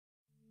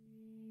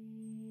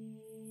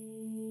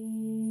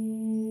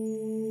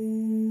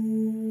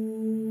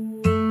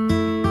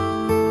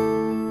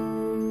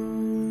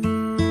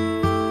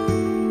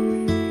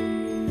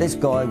This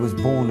guy was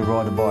born to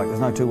ride a bike, there's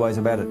no two ways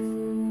about it.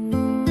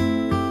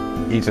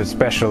 He's a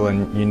special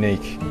and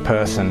unique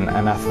person,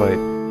 an athlete.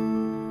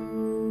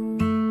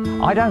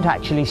 I don't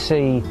actually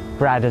see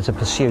Brad as a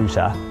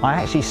pursuiter, I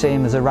actually see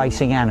him as a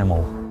racing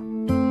animal.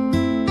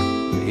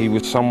 He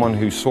was someone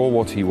who saw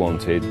what he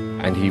wanted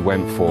and he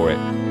went for it.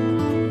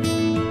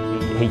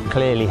 He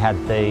clearly had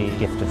the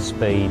gift of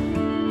speed.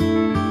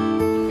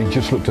 It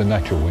just looked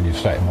unnatural when you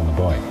sat him on the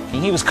bike.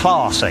 He was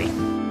classy.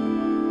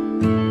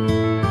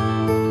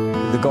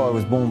 The guy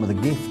was born with a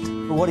gift.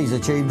 What he's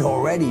achieved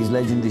already is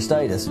legendary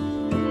status.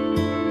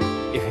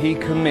 If he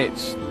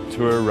commits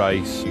to a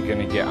race, you're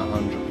going to get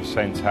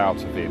 100%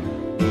 out of him.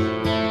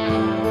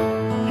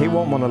 He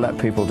won't want to let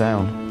people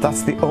down.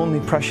 That's the only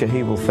pressure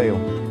he will feel.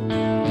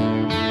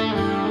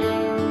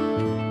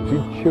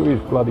 He'd chew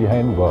his bloody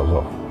handlebars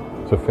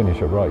off to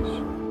finish a race.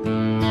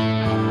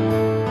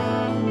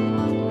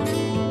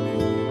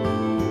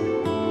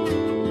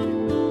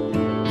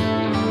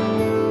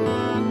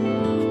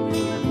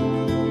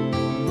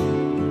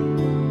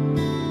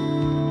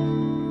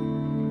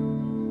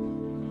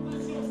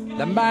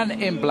 The man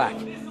in black,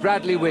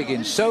 Bradley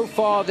Wiggins. So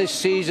far this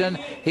season,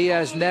 he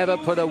has never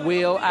put a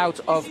wheel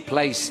out of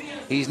place.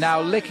 He's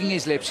now licking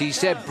his lips. He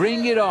said,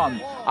 bring it on.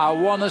 I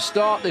want to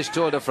start this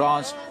Tour de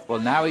France.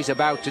 Well, now he's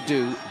about to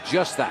do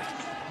just that.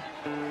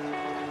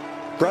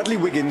 Bradley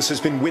Wiggins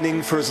has been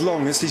winning for as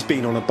long as he's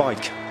been on a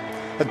bike.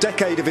 A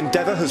decade of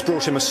endeavour has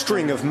brought him a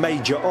string of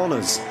major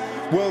honours.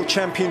 World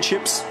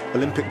Championships,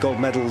 Olympic gold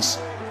medals,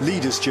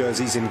 leaders'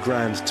 jerseys in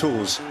Grand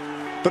Tours.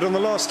 But on the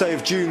last day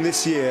of June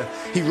this year,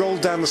 he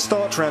rolled down the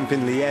start ramp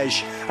in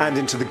Liège and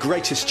into the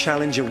greatest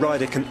challenge a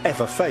rider can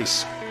ever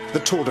face, the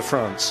Tour de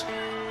France.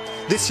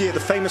 This year, the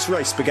famous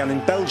race began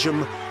in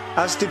Belgium,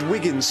 as did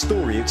Wiggins'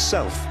 story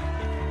itself.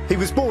 He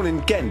was born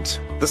in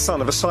Ghent, the son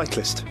of a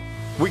cyclist.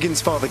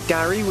 Wiggins' father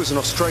Gary was an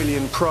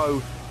Australian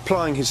pro,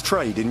 plying his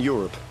trade in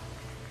Europe.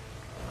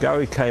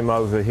 Gary came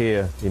over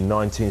here in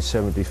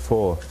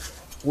 1974.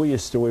 We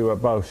were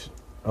both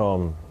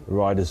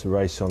riders of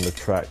race on the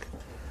track,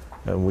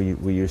 and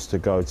we used to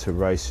go to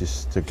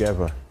races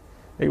together.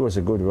 He was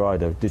a good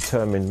rider,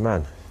 determined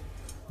man.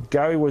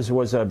 Gary was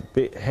a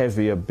bit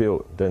heavier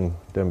built than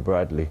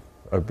Bradley,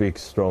 a big,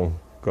 strong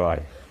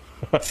guy.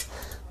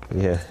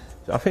 Yeah,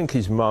 I think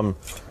his mum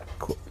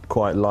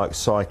quite liked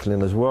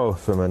cycling as well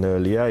from an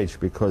early age,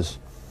 because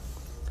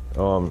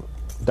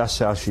that's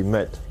how she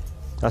met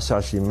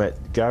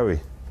Gary,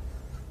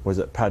 was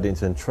at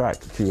Paddington Track.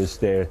 She was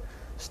there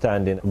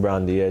standing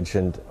around the edge,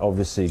 and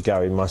obviously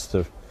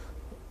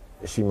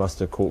she must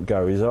have caught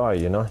Gary's eye,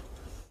 you know.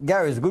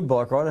 Gary's a good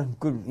bike rider,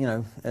 good,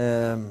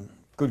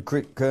 good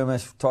Crick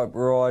Kermash type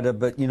rider,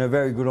 but,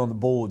 very good on the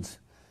boards,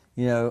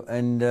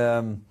 and,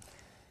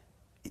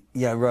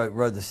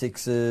 rode the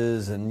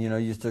sixes and,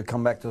 used to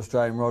come back to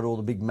Australia and ride all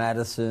the big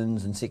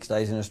Madisons and 6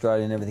 days in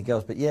Australia and everything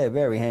else. But, yeah,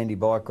 very handy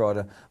bike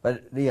rider.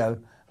 But,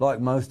 like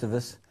most of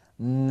us,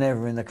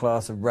 never in the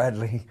class of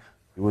Bradley.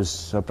 He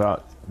was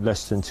about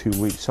less than 2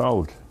 weeks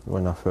old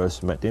when I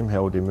first met him,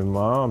 held him in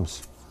my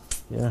arms.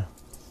 Yeah.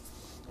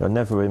 I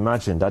never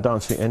imagined, I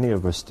don't think any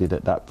of us did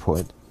at that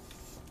point,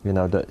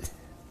 that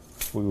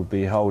we would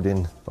be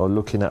holding or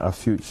looking at a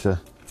future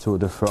Tour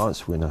de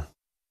France winner.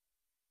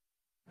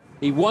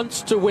 He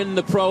wants to win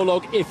the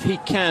prologue if he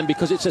can,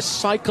 because it's a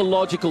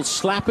psychological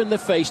slap in the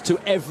face to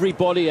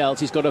everybody else.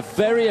 He's got a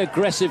very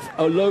aggressive,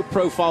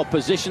 low-profile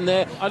position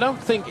there. I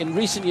don't think in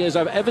recent years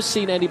I've ever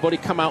seen anybody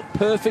come out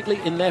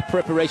perfectly in their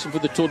preparation for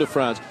the Tour de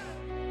France.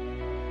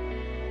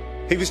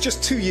 He was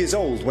just 2 years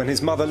old when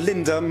his mother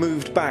Linda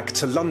moved back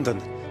to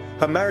London.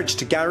 Her marriage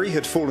to Gary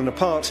had fallen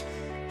apart,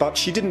 but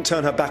she didn't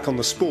turn her back on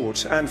the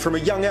sport, and from a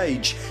young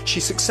age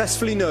she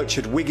successfully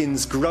nurtured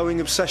Wiggins'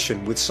 growing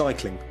obsession with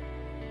cycling.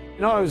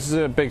 I was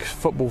a big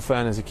football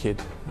fan as a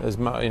kid, as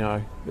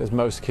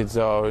most kids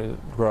are.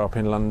 Grow up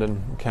in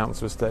London,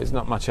 council estates,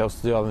 not much else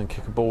to do other than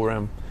kick a ball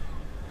around.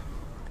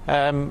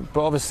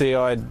 But obviously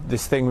I had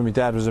this thing when my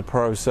dad was a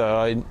pro,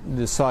 so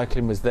the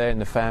cycling was there in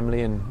the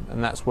family,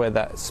 and that's where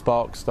that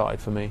spark started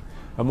for me.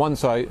 And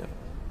once I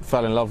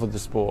fell in love with the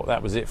sport,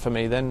 that was it for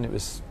me then. It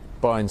was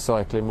buying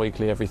Cycling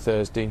Weekly every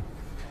Thursday,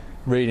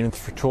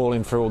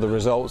 trawling through all the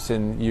results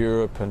in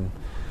Europe, and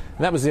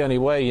that was the only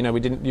way.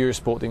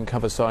 Eurosport didn't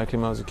cover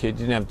cycling when I was a kid.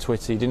 You didn't have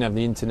Twitter, you didn't have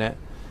the internet.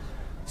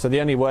 So the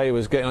only way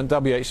was getting on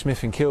W.H.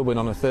 Smith in Kilburn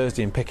on a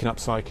Thursday and picking up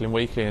Cycling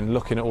Weekly and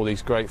looking at all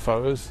these great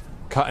photos,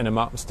 cutting them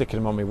up and sticking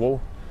them on my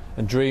wall,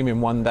 and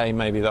dreaming one day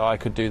maybe that I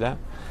could do that.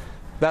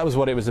 That was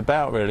what it was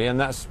about, really, and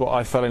that's what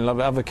I fell in love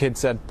with. Other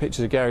kids had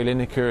pictures of Gary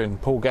Lineker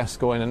and Paul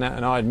Gascoigne and that,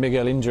 and I had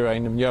Miguel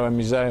Indurain and Johan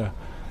Museo,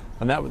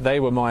 and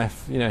they were my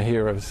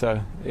heroes. So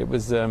it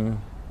was, I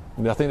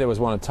think there was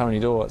one of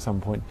Tony Dorr at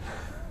some point,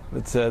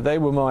 but they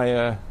were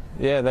my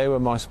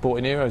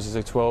sporting heroes as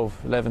a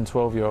 11,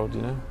 12-year-old,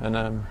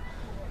 and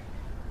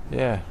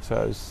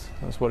so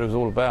that's what it was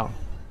all about.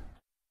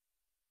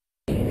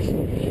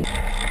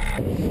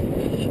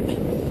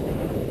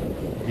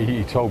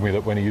 He told me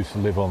that when he used to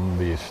live on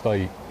the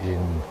estate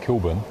in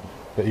Kilburn,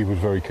 that he was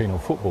very keen on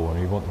football and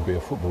he wanted to be a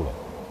footballer.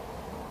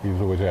 He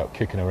was always out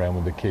kicking around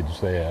with the kids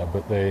there,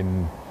 but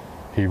then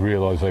he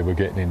realised they were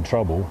getting in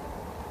trouble,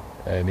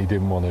 and he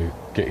didn't want to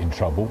get in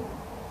trouble,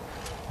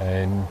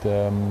 and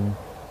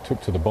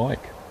took to the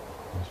bike.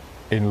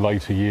 In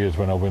later years,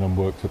 when I went and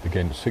worked at the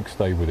Ghent 6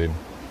 Day with him,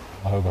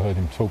 I overheard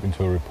him talking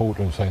to a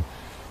reporter and saying,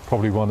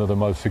 probably one of the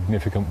most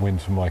significant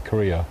wins of my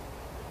career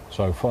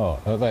so far.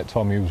 At that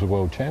time, he was a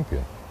world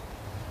champion.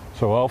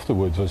 So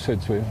afterwards, I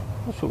said to him,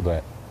 what's all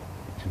that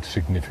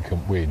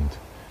significant win?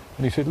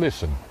 And he said,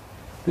 listen,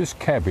 this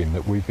cabin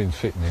that we've been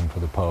sitting in for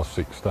the past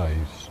 6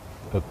 days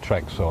at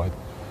trackside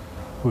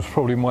was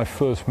probably my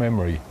first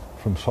memory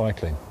from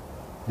cycling.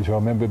 He said, I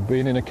remember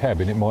being in a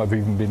cabin, it might have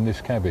even been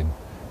this cabin,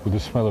 with the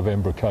smell of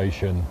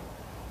embrocation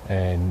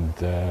and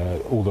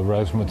all the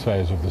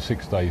razzmatazz of the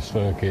 6 Day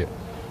circuit,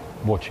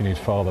 watching his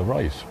father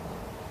race.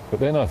 But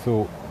then I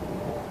thought,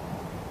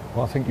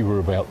 well, I think you were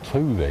about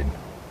 2 then.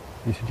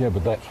 He said, yeah,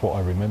 but that's what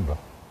I remember.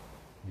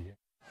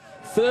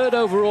 Third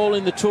overall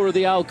in the Tour of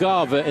the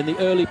Algarve in the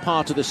early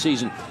part of the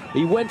season.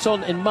 He went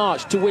on in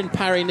March to win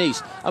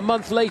Paris-Nice. A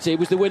month later, he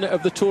was the winner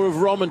of the Tour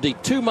of Romandy.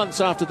 2 months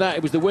after that,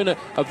 he was the winner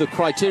of the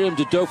Criterium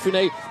de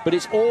Dauphiné. But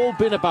it's all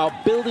been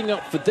about building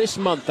up for this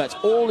month. That's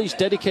all he's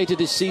dedicated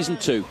his season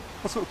to.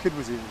 What sort of kid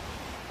was he?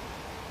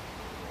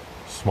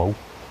 Small,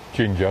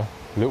 ginger,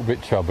 a little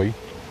bit chubby.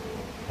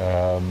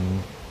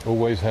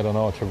 Always had an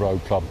Archer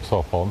Road Club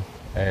top on,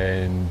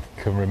 and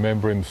can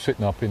remember him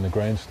sitting up in the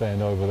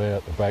grandstand over there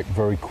at the back,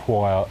 very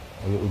quiet,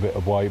 a little bit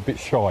away, a bit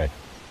shy.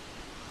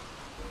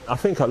 I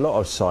think a lot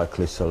of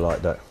cyclists are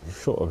like that,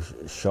 sort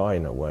of shy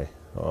in a way.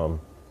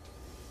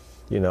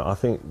 You know, I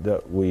think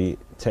that we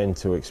tend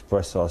to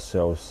express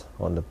ourselves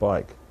on the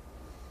bike.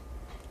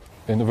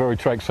 In the very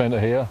track centre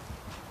here,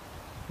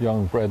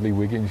 young Bradley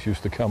Wiggins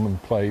used to come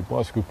and play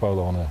bicycle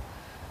polo on a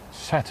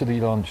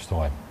Saturday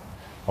lunchtime.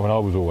 I mean, I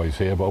was always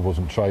here, but I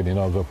wasn't training.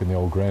 I was up in the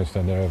old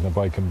grandstand there having a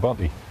bacon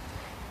butty.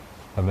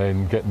 And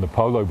then getting the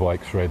polo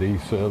bikes ready.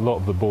 So a lot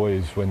of the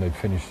boys, when they'd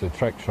finished their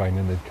track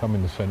training, they'd come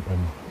in the centre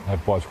and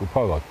have bicycle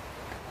polo.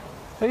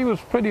 He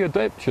was pretty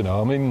adept, you know.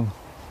 I mean,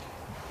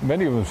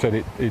 many of them said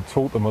it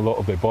taught them a lot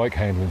of their bike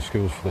handling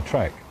skills for the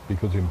track,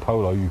 because in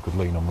polo you could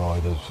lean on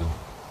riders and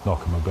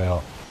knock them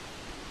about.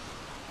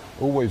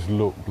 Always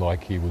looked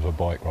like he was a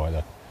bike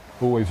rider.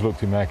 Always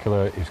looked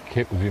immaculate, his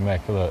kit was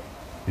immaculate,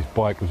 his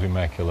bike was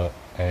immaculate,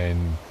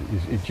 and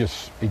it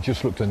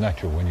just looked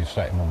natural when you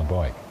sat him on the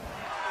bike.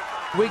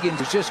 Wiggins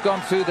has just gone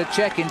through the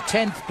check in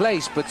 10th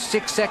place, but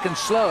 6 seconds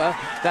slower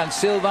than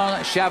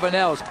Sylvain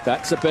Chavanel.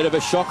 That's a bit of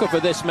a shocker for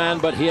this man,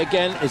 but he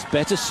again is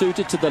better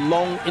suited to the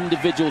long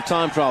individual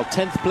time trial.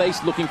 10th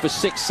place, looking for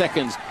 6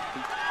 seconds.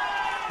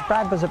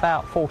 Brad was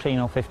about 14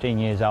 or 15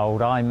 years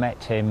old. I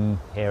met him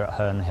here at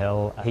Herne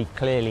Hill. He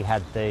clearly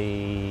had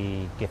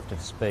the gift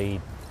of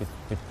speed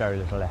with very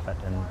little effort,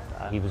 and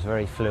he was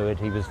very fluid,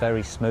 he was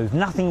very smooth.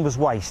 Nothing was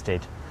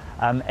wasted.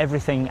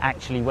 Everything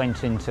actually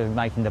went into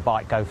making the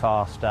bike go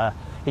faster.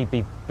 He'd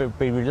be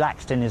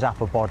relaxed in his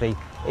upper body,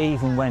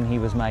 even when he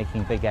was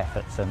making big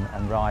efforts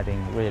and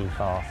riding really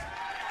fast.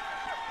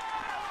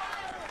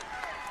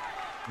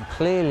 And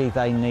clearly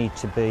they need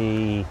to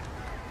be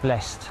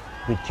blessed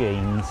with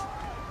genes,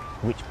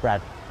 which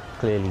Brad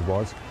clearly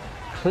was.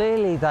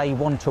 Clearly they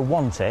want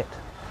it,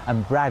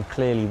 and Brad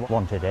clearly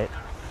wanted it,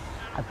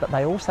 but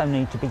they also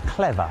need to be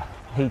clever.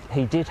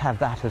 He did have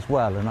that as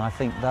well, and I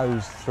think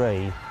those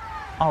three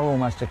are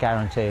almost a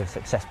guarantee of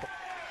success.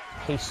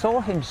 He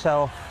saw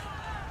himself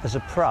as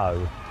a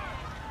pro,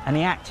 and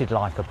he acted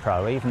like a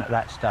pro even at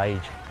that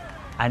stage,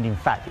 and in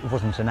fact it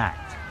wasn't an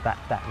act,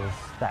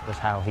 that was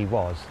how he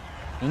was.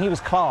 And he was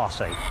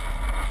classy.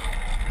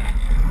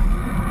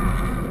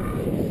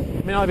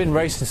 I mean, I've been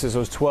racing since I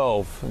was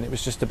 12, and it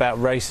was just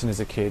about racing as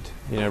a kid,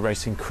 you know,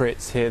 racing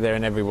crits here, there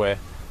and everywhere.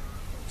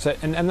 So,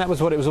 and that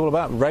was what it was all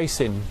about,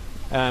 racing.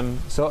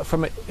 So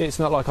from it's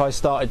not like I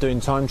started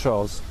doing time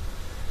trials,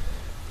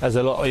 as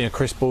a lot, you know,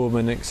 Chris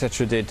Boardman,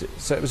 etc. did.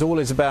 So it was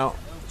always about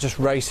just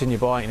racing your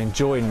bike and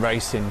enjoying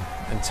racing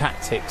and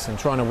tactics and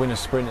trying to win a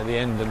sprint at the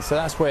end. And so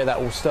that's where that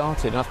all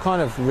started. And I've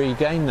kind of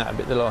regained that a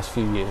bit the last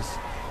few years.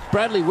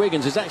 Bradley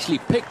Wiggins has actually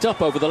picked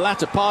up over the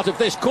latter part of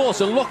this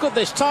course, and look at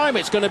this time.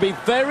 It's going to be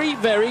very,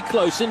 very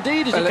close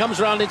indeed as he comes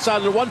around inside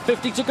of the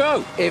 150 to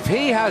go. If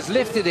he has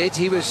lifted it,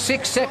 he was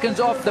 6 seconds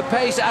off the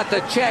pace at the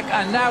check,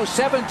 and now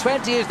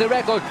 7:20 is the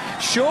record.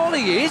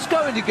 Surely he is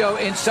going to go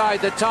inside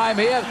the time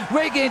here.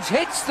 Wiggins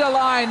hits the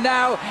line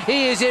now.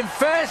 He is in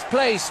first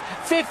place,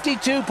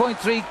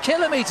 52.3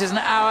 kilometres an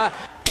hour.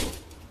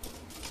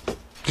 Is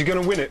he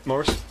going to win it,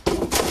 Maurice?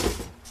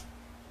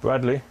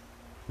 Bradley?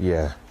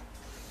 Yeah.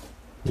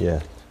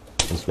 Yeah,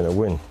 he's going to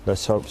win.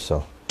 Let's hope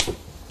so.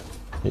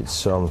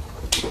 It's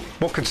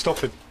What could stop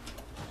him?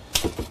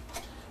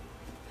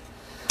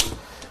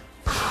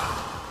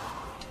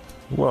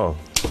 Well,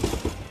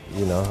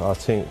 you know, I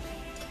think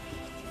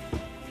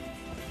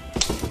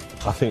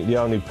the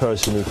only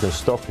person who can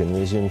stop him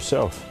is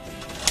himself.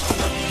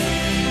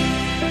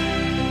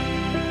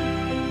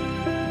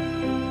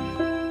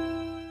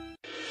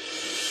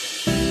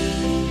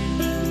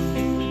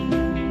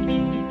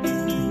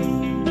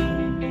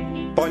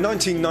 By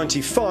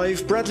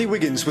 1995, Bradley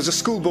Wiggins was a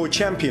schoolboy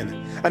champion,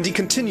 and he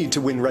continued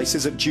to win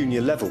races at junior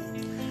level.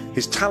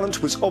 His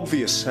talent was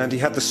obvious, and he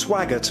had the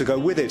swagger to go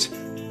with it.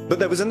 But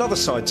there was another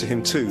side to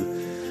him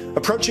too.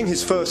 Approaching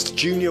his first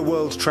Junior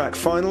World Track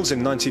Finals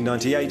in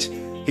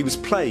 1998, he was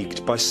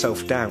plagued by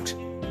self-doubt.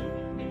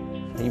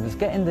 He was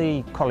getting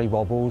the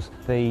collywobbles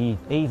the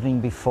evening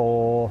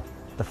before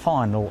the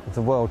final of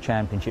the World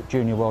Championship,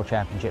 Junior World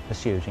Championship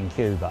pursuit in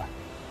Cuba.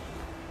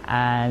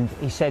 And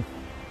he said,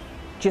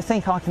 "Do you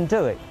think I can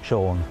do it,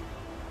 Sean?"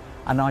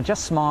 And I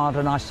just smiled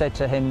and I said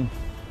to him,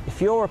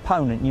 "If your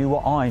opponent knew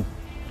what I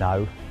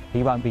know,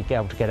 he won't be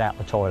able to get out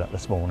the toilet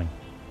this morning."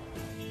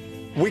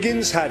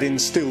 Wiggins had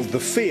instilled the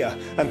fear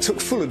and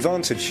took full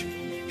advantage.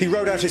 He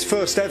rode out his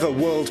first ever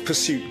World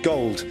Pursuit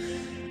Gold.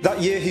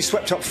 That year he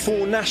swept up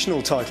 4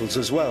 national titles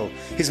as well.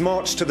 His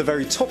march to the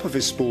very top of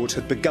his sport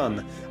had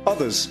begun.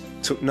 Others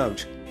took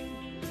note.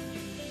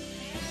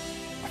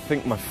 I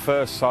think my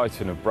first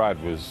sighting of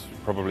Brad was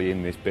probably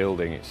in this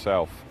building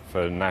itself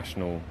for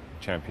national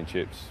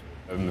championships.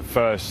 And the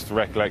first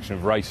recollection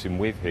of racing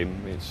with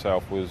him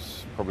itself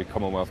was probably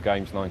Commonwealth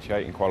Games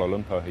 '98 in Kuala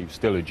Lumpur. He was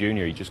still a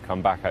junior, he'd just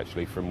come back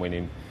actually from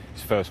winning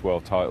his first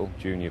world title,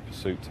 junior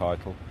pursuit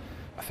title.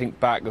 I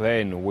think back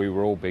then we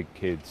were all big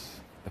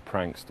kids. The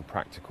pranks, the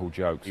practical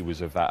jokes. He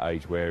was of that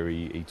age where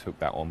he took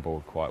that on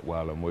board quite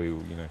well,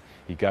 and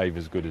he gave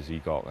as good as he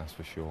got, that's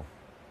for sure.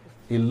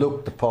 He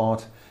looked the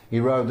part, he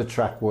rode the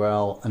track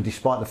well, and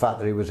despite the fact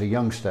that he was a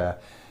youngster,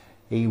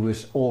 he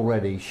was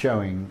already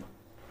showing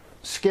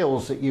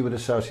skills that you would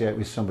associate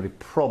with somebody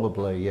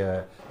probably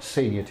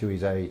senior to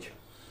his age.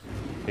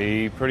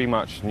 He pretty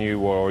much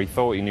knew, or he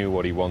thought he knew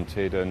what he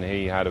wanted, and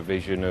he had a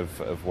vision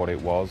of what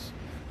it was.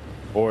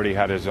 Already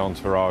had his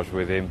entourage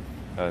with him,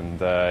 and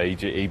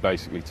he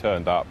basically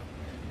turned up.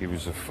 He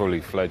was a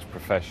fully fledged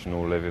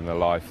professional living the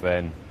life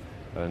then,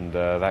 and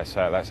that's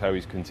how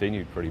he's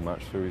continued pretty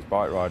much through his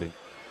bike riding.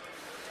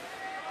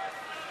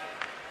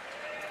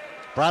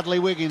 Bradley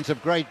Wiggins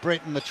of Great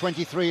Britain, the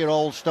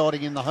 23-year-old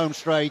starting in the home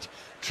straight,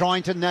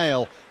 trying to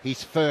nail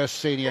his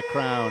first senior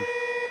crown.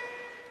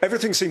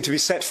 Everything seemed to be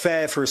set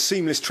fair for a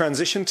seamless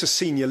transition to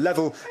senior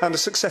level and a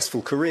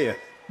successful career.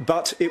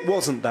 But it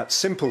wasn't that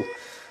simple.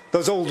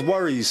 Those old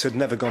worries had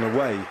never gone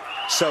away.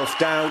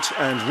 Self-doubt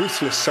and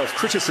ruthless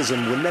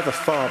self-criticism were never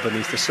far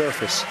beneath the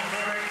surface.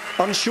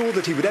 Unsure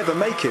that he would ever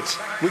make it,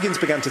 Wiggins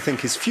began to think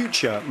his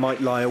future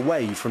might lie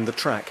away from the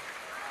track.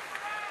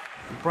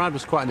 Brad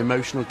was quite an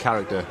emotional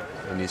character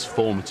in his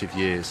formative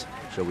years,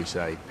 shall we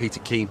say. Peter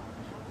Keane,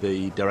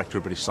 the director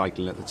of British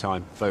Cycling at the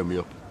time, phoned me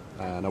up,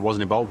 and I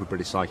wasn't involved with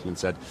British Cycling, and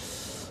said,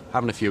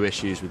 having a few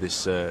issues with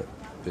this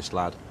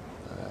lad.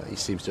 He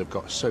seems to have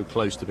got so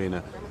close to being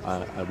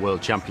a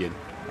world champion,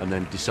 and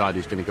then decided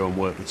he's going to go and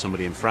work with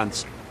somebody in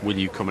France. Will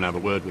you come and have a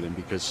word with him,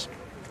 because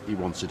he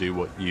wants to do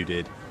what you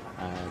did.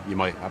 You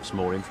might have some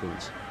more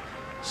influence.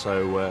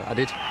 So I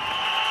did.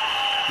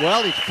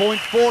 Well, it's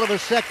 0.4 of a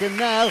second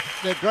now.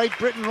 The Great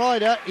Britain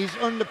rider is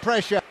under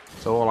pressure.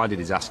 So all I did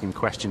is ask him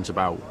questions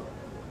about,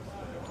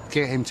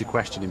 get him to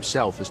question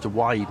himself as to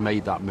why he'd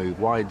made that move,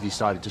 why he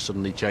decided to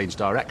suddenly change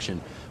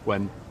direction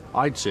when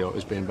I'd see it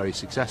as being very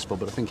successful,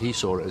 but I think he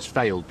saw it as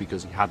failed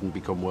because he hadn't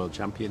become world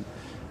champion.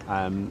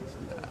 And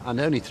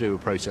only through a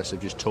process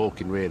of just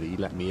talking, really, he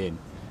let me in.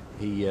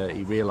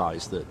 He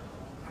realised that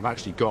I've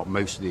actually got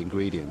most of the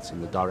ingredients in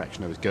the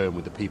direction I was going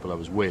with the people I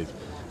was with,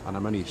 and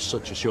I'm only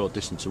such a short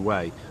distance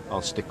away,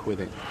 I'll stick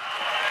with it.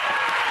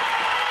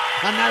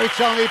 And now it's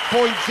only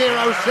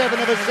 0.07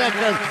 of a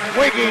second.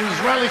 Wiggins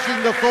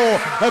relishing the fall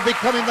of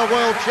becoming the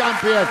world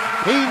champion.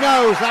 He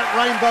knows that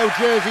rainbow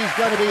jersey is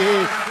going to be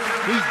his.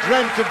 He's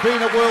dreamt of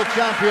being a world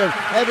champion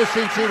ever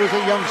since he was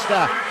a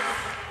youngster.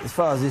 As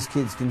far as this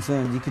kid's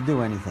concerned, you could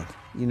do anything.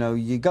 You know,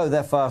 you go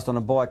that fast on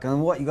a bike,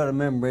 and what you got to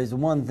remember is the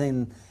one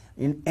thing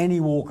in any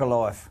walk of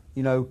life,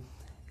 you know,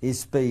 is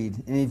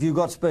speed. And if you've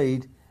got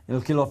speed, it'll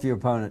kill off your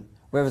opponent.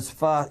 Whether it's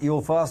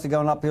you're faster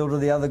going uphill to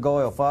the other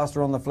guy or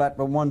faster on the flat,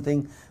 but one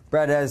thing,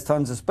 Brad has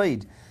tons of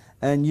speed.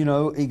 And, you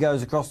know, he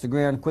goes across the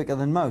ground quicker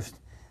than most.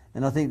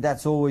 And I think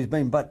that's always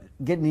been. But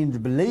getting him to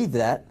believe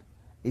that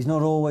is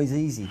not always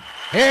easy.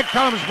 Here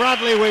comes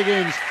Bradley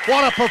Wiggins.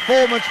 What a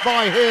performance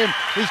by him.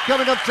 He's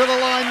coming up to the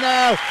line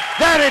now.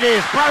 There it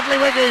is. Bradley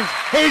Wiggins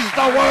is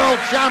the world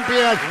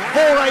champion.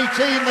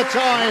 4:18 the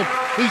time.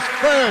 His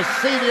first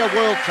senior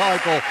world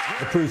title.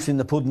 The proof's in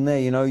the pudding there,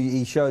 you know.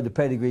 He showed the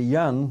pedigree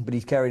young, but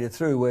he's carried it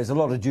through, whereas a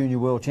lot of junior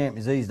world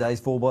champions these days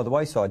fall by the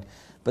wayside.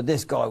 But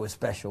this guy was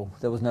special.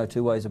 There was no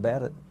two ways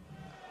about it.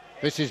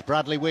 This is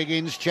Bradley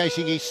Wiggins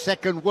chasing his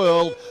second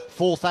world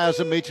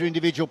 4,000-metre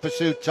individual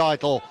pursuit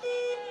title.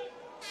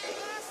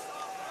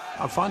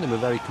 I find him a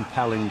very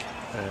compelling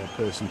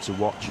person to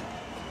watch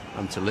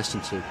and to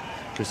listen to,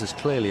 because there's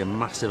clearly a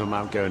massive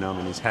amount going on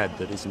in his head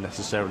that isn't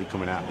necessarily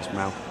coming out of his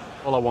mouth.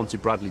 All I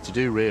wanted Bradley to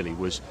do really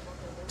was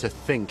to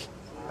think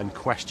and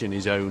question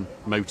his own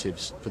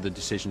motives for the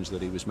decisions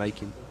that he was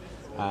making,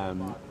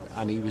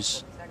 and he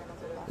was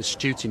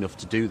astute enough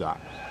to do that.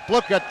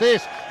 Look at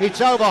this,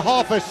 it's over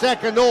half a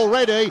second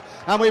already,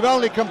 and we've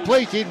only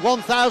completed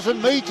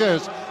 1,000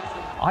 metres.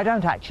 I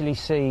don't actually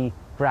see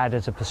Brad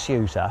as a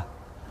pursuiter.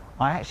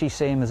 I actually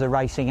see him as a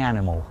racing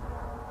animal.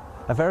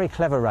 A very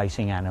clever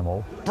racing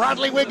animal.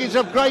 Bradley Wiggins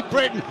of Great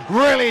Britain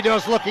really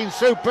does look in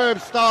superb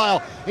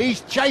style.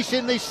 He's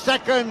chasing this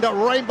second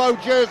rainbow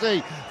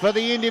jersey for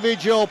the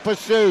individual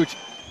pursuit.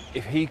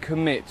 If he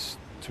commits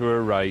to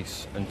a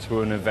race and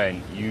to an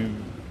event,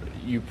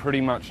 you pretty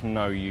much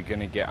know you're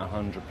going to get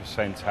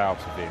 100% out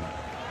of him.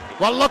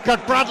 Well, look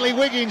at Bradley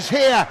Wiggins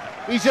here.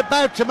 He's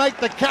about to make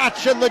the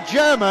catch, and the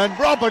German,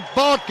 Robert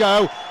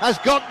Bartko, has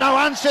got no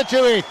answer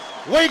to it.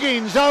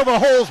 Wiggins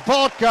overhauls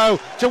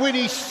Bartko to win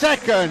his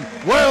second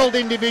World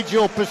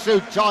Individual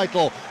Pursuit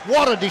title.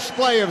 What a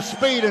display of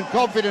speed and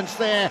confidence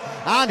there,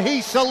 and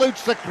he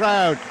salutes the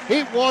crowd.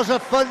 It was a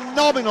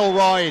phenomenal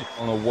ride.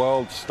 On a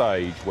world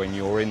stage, when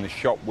you're in the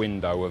shop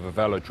window of a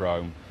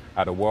velodrome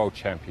at a World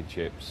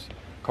Championships,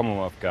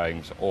 Commonwealth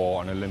Games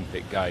or an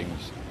Olympic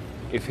Games,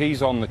 if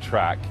he's on the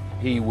track,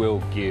 he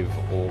will give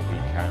all he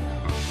can.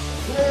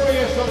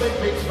 Glorious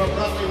Olympics for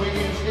Bradley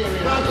Wiggins here.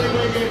 Bradley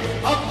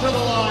Wiggins up to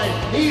the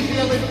line. He's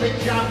the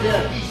Olympic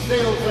champion. He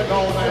seals the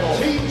gold medal.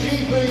 Team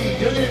GB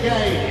doing it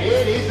again.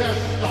 It is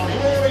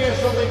astonishing.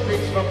 Glorious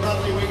Olympics for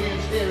Bradley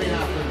Wiggins here in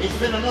Athens. It's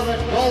been another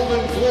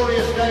golden,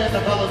 glorious day at the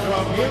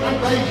velodrome here in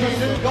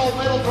Beijing. Gold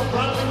medal for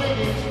Bradley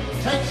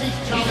Wiggins. Takes his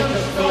challenge.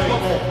 He's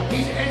unstoppable.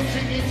 He's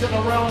entering into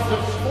the realms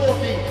of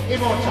sporting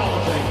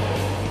immortality.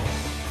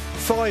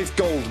 5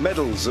 gold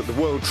medals at the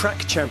World Track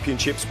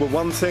Championships were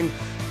one thing,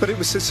 but it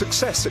was his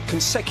success at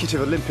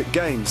consecutive Olympic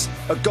Games,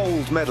 a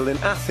gold medal in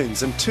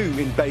Athens and 2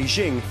 in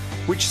Beijing,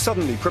 which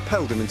suddenly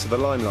propelled him into the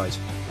limelight.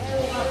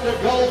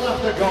 Gold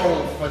after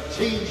gold for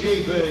Team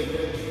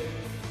GB.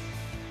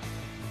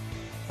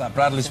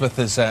 Bradley's with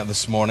us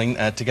this morning,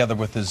 together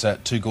with his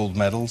 2 gold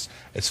medals.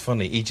 It's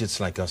funny,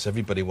 Egypt's like us,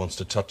 everybody wants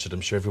to touch it.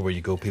 I'm sure everywhere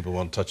you go, people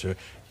want to touch it.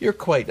 You're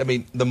quite, I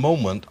mean, the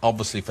moment,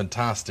 obviously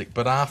fantastic,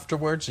 but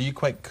afterwards, are you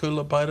quite cool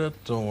about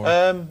it? Or?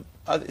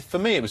 For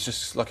me, it was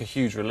just like a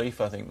huge relief,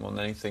 I think, more than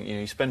anything. You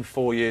know, you spend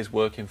 4 years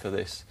working for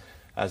this,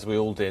 as we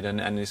all did,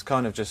 and it's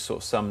kind of just sort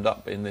of summed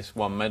up in this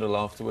one medal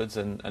afterwards,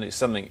 and it's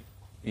something,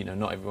 you know,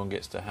 not everyone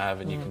gets to have,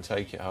 and you can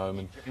take it home.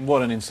 And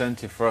what an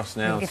incentive for us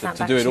now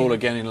to do it all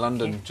again in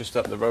London, just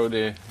up the road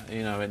here,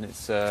 you know. And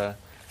it's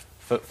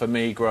for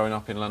me, growing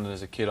up in London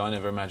as a kid, I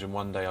never imagined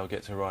one day I'll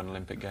get to ride an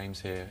Olympic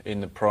Games here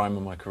in the prime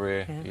of my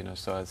career, you know.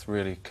 So it's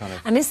really kind of.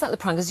 And is that the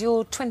prime? Because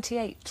you're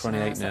 28.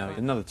 28 now. Right?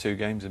 Another 2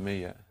 games of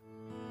me yet.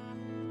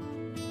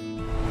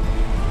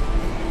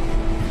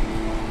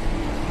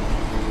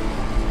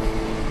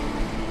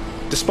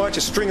 Despite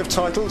a string of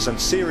titles and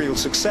serial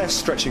success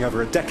stretching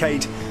over a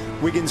decade,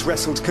 Wiggins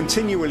wrestled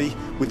continually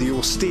with the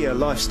austere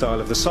lifestyle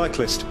of the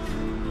cyclist.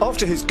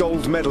 After his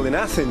gold medal in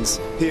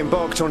Athens, he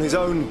embarked on his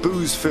own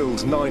booze-filled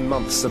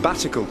 9-month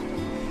sabbatical.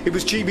 It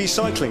was GB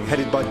Cycling,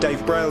 headed by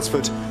Dave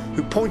Brailsford,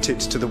 who pointed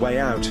to the way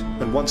out,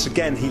 and once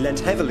again he leant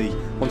heavily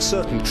on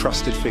certain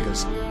trusted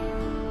figures.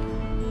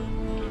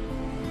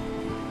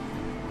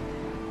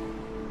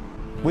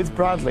 With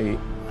Bradley,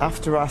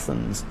 after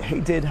Athens,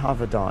 he did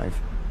have a dive.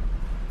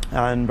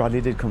 And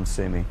Bradley did come to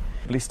see me.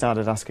 He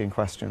started asking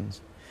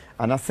questions.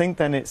 And I think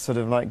then it sort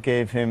of like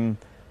gave him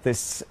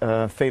this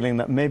feeling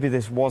that maybe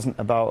this wasn't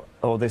about,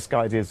 oh, this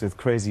guy deals with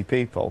crazy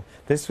people.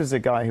 This was a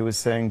guy who was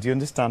saying, do you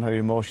understand how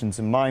your emotions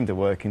and mind are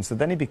working? So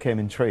then he became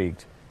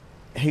intrigued.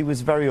 He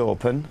was very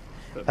open.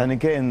 And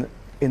again,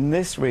 in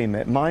this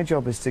remit, my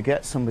job is to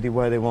get somebody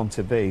where they want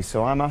to be.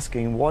 So I'm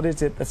asking, what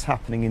is it that's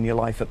happening in your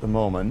life at the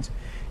moment?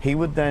 He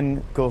would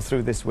then go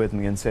through this with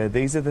me and say,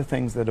 these are the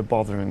things that are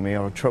bothering me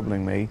or are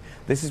troubling me.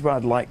 This is where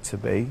I'd like to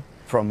be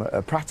from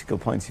a practical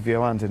point of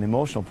view and an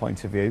emotional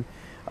point of view.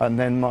 And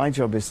then my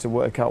job is to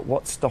work out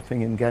what's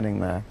stopping him getting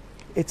there.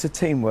 It's a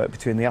teamwork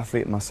between the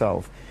athlete and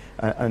myself.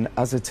 And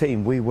as a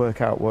team, we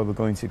work out where we're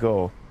going to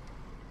go.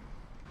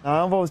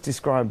 Now, I've always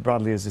described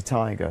Bradley as a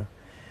tiger.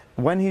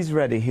 When he's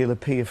ready, he'll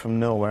appear from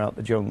nowhere out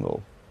the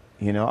jungle.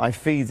 You know, I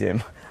feed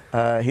him.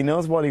 He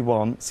knows what he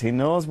wants, he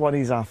knows what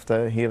he's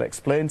after, he'll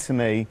explain to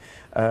me,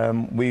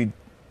 we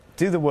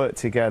do the work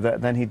together,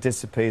 then he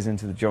disappears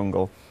into the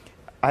jungle.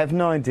 I have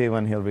no idea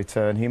when he'll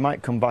return. He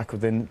might come back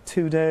within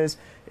 2 days,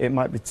 it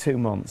might be 2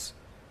 months.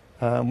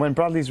 When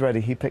Bradley's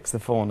ready, he picks the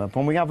phone up,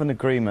 and we have an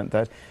agreement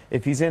that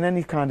if he's in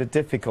any kind of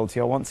difficulty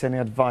or wants any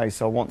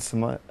advice or wants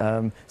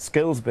some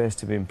skills base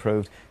to be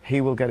improved,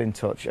 he will get in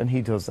touch, and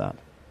he does that.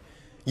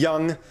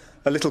 Young,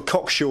 a little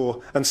cocksure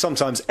and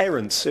sometimes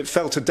errant, it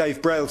fell to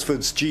Dave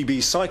Brailsford's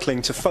GB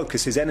Cycling to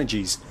focus his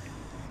energies.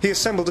 He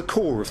assembled a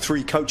core of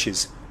 3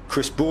 coaches,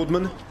 Chris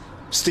Boardman,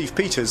 Steve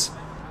Peters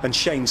and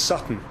Shane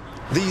Sutton.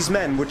 These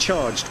men were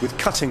charged with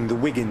cutting the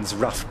Wiggins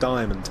rough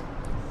diamond.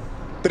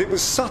 But it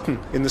was Sutton,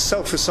 in the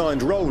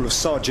self-assigned role of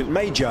Sergeant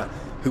Major,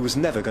 who was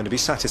never going to be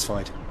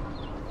satisfied.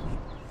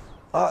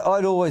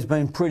 I'd always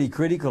been pretty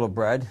critical of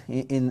Brad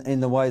in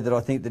the way that I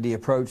think that he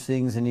approached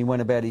things and he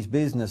went about his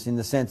business, in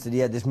the sense that he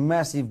had this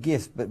massive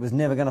gift but was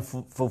never going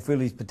to fulfil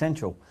his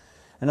potential.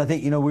 And I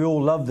think, you know, we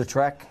all love the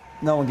track.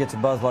 No one gets a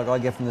buzz like I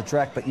get from the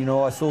track, but, you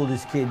know, I saw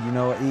this kid, you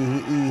know,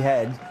 he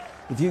had,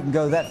 if you can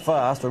go that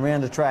fast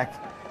around a track,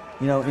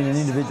 you know, in an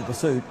individual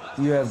pursuit,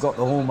 you have got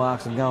the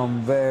hallmarks of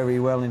going very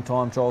well in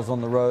time trials on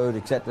the road,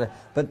 etc.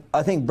 But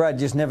I think Brad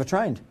just never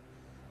trained.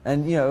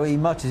 And, you know,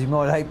 much as he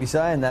might hate me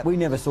saying that, we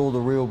never saw the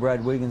real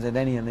Brad Wiggins at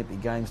any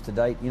Olympic Games to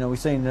date. You know, we've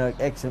seen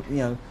excellent, you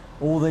know,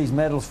 all these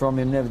medals from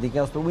him and everything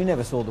else, but we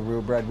never saw the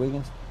real Brad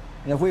Wiggins.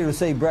 You know, if we were to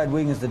see Brad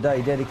Wiggins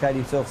today dedicate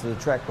himself to the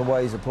track the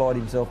way he's applied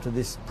himself to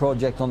this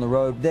project on the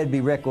road, there'd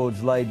be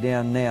records laid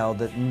down now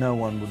that no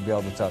one would be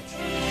able to touch.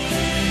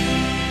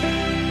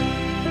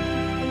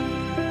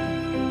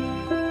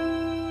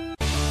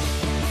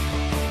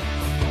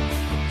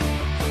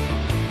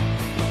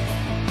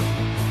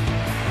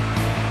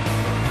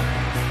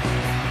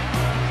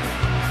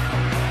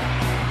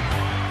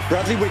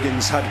 Bradley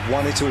Wiggins had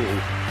won it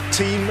all.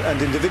 Team and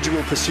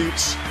individual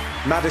pursuits,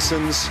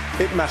 Madison's,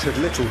 it mattered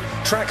little.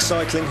 Track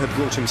cycling had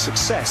brought him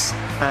success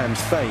and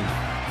fame.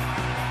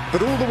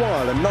 But all the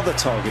while, another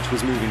target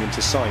was moving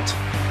into sight.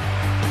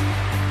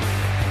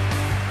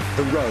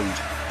 The road.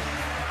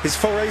 His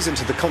forays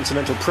into the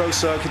Continental Pro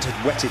Circuit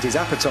had whetted his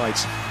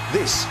appetite.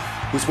 This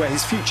was where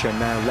his future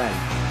now lay.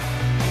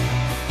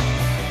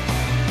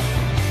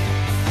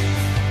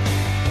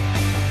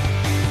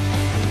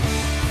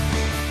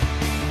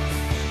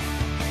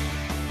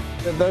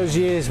 Those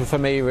years for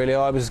me, really,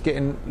 I was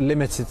getting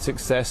limited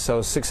success. I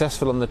was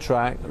successful on the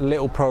track,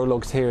 little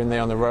prologues here and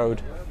there on the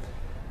road,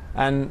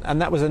 and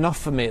that was enough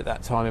for me at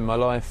that time in my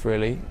life,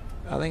 really.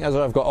 I think as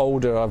I've got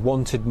older, I've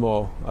wanted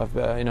more. I've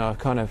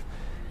kind of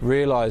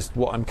realised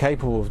what I'm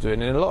capable of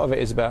doing, and a lot of it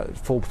is about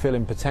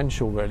fulfilling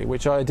potential, really,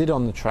 which I did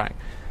on the track.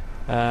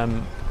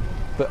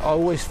 But I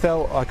always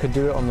felt I could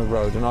do it on the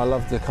road, and I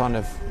loved the kind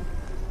of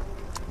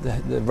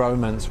the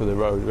romance with the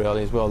road,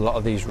 really, as well. A lot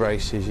of these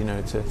races, you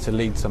know, to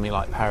lead something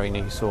like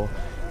Paris-Nice or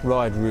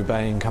ride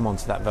Roubaix and come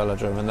onto that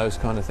velodrome and those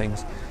kind of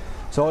things.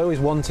 So I always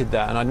wanted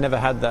that, and I'd never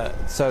had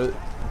that. So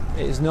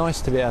it's nice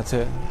to be able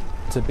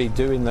to be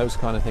doing those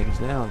kind of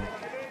things now.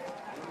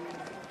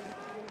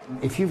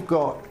 If you've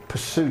got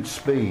pursuit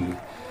speed,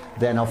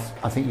 then I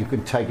think you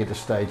could take it a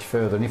stage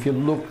further. And if you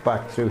look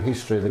back through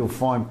history, you'll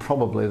find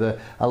probably that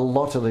a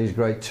lot of these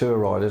great tour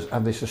riders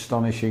have this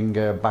astonishing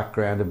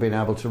background of being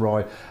able to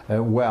ride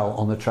well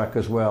on the track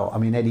as well. I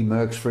mean, Eddie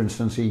Merckx, for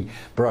instance, he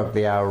broke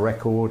the hour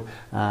record,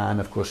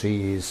 and of course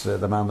he is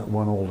the man that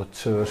won all the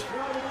tours.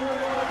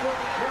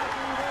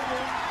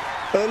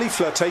 Early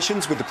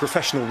flirtations with the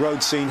professional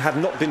road scene had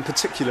not been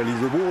particularly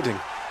rewarding.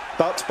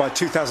 But by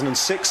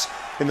 2006,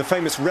 in the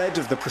famous red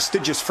of the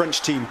prestigious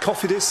French team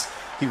Cofidis,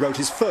 he rode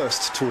his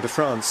first Tour de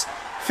France,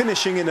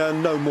 finishing in a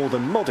no more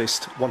than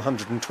modest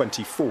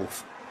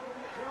 124th.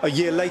 A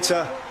year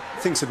later,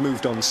 things had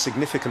moved on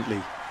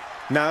significantly.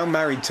 Now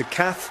married to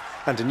Kath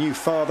and a new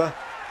father,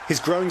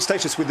 his growing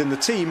status within the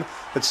team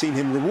had seen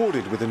him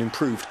rewarded with an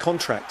improved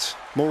contract.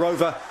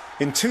 Moreover,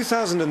 in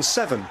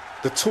 2007,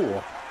 the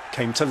Tour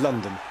came to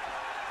London.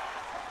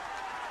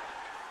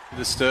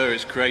 The stir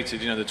is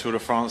created, you know, the Tour de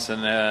France,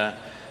 and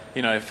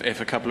you know,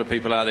 if a couple of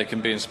people out there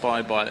can be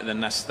inspired by it, then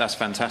that's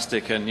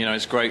fantastic. And you know,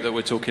 it's great that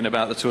we're talking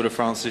about the Tour de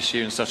France this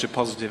year in such a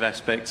positive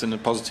aspect and a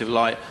positive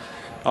light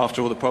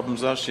after all the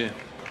problems last year.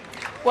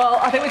 Well,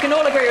 I think we can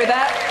all agree with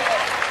that.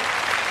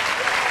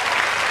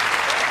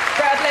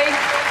 Bradley,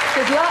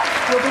 good luck.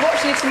 We'll be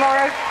watching you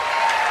tomorrow.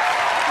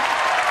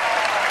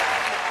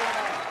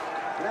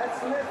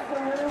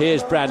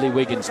 Here's Bradley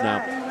Wiggins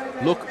now.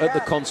 Look at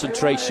the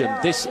concentration.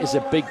 This is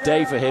a big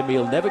day for him.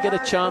 He'll never get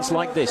a chance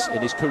like this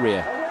in his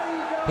career.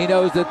 He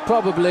knows that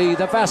probably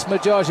the vast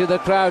majority of the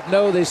crowd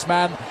know this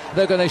man.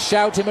 They're going to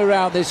shout him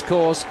around this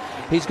course.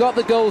 He's got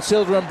the gold,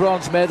 silver and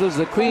bronze medals.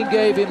 The Queen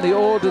gave him the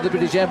Order of the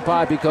British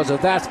Empire because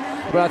of that,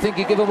 but I think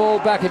he'd give them all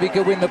back if he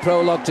could win the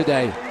prologue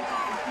today.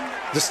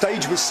 The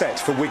stage was set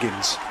for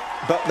Wiggins,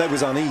 but there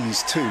was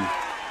unease too.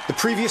 The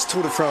previous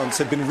Tour de France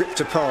had been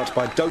ripped apart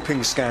by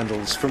doping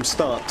scandals from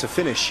start to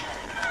finish.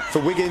 For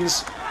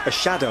Wiggins, a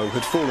shadow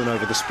had fallen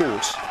over the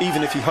sport,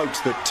 even if he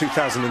hoped that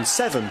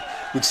 2007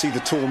 would see the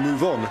Tour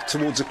move on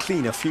towards a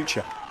cleaner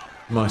future.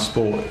 My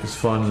sport is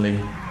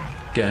finally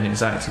getting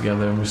its act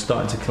together, and we're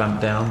starting to clamp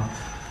down.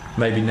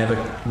 Maybe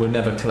we'll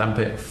never clamp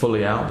it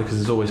fully out, because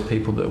there's always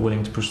people that are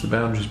willing to push the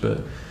boundaries,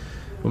 but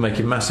we're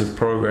making massive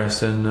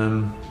progress, and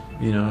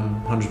you know,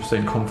 I'm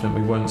 100% confident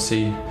we won't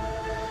see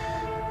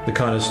the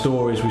kind of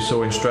stories we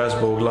saw in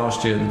Strasbourg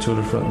last year at the Tour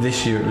de France,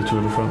 this year at the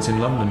Tour de France in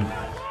London.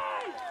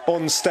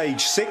 On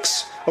stage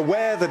 6,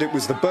 aware that it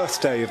was the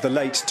birthday of the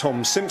late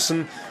Tom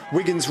Simpson,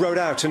 Wiggins rode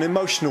out an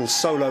emotional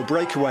solo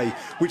breakaway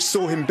which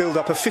saw him build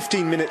up a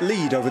 15-minute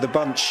lead over the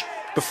bunch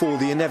before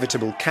the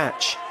inevitable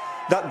catch.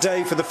 That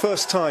day, for the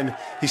first time,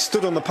 he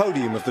stood on the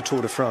podium of the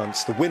Tour de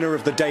France, the winner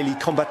of the Daily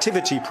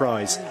Combativity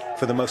Prize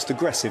for the most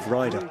aggressive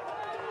rider.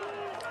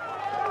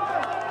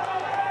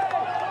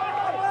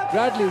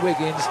 Bradley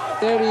Wiggins,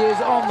 there he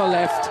is on the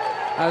left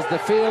as the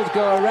field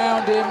go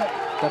around him.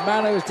 The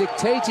man who has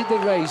dictated the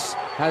race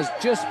has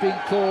just been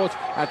caught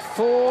at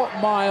 4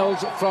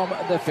 miles from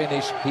the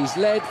finish. He's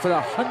led for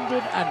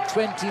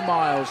 120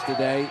 miles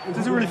today.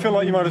 Does it really feel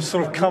like you might have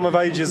sort of come of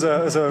age as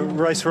a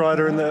race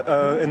rider in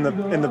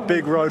the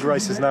big road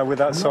races now with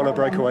that solo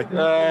breakaway?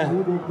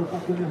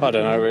 I don't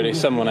know really.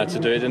 Someone had to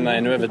do it, didn't they?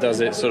 And whoever does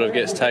it sort of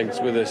gets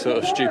tagged with a sort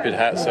of stupid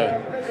hat. So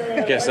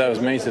I guess that was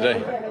me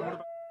today.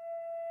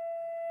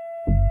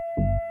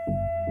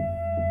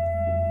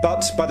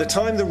 But by the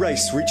time the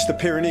race reached the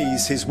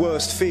Pyrenees, his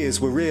worst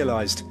fears were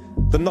realised.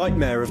 The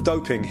nightmare of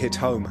doping hit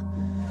home.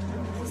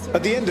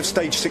 At the end of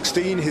stage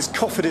 16, his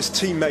cofidis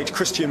teammate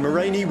Christian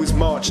Morini was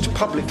marched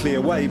publicly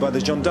away by the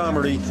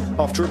gendarmerie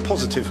after a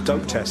positive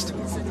dope test.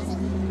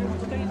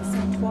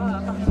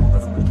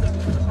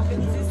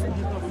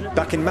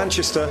 Back in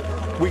Manchester,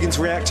 Wiggins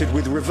reacted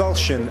with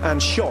revulsion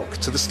and shock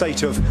to the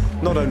state of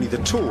not only the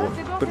Tour,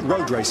 but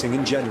road racing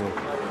in general.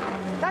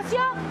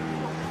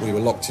 We were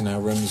locked in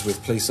our rooms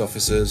with police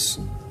officers.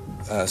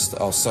 Our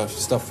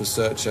stuff was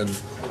searched, and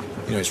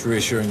it's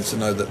reassuring to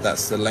know that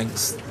that's the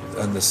lengths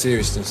and the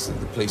seriousness that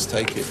the police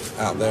take it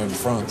out there in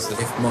France.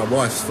 That if my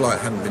wife's flight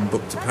hadn't been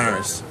booked to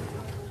Paris,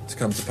 to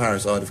come to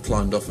Paris, I'd have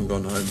climbed off and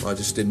gone home. I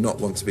just did not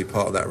want to be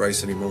part of that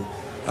race anymore.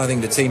 I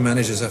think the team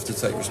managers have to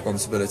take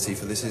responsibility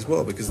for this as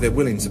well, because they're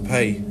willing to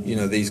pay,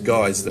 these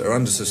guys that are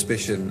under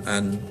suspicion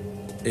and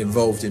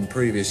involved in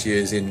previous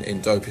years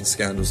in doping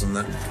scandals and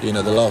that.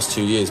 The last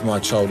 2 years, my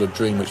childhood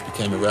dream, which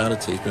became a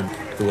reality, has been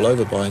all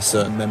over by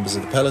certain members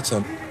of the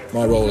peloton.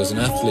 My role as an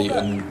athlete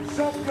and,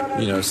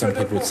 some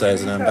people would say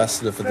as an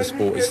ambassador for the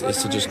sport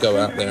is to just go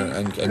out there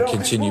and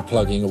continue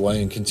plugging away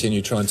and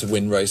continue trying to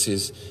win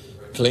races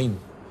clean.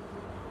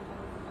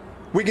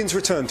 Wiggins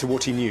returned to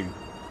what he knew.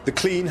 The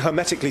clean,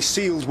 hermetically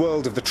sealed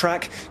world of the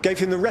track gave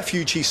him the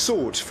refuge he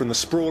sought from the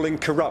sprawling,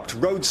 corrupt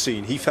road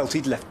scene he felt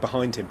he'd left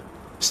behind him.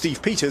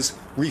 Steve Peters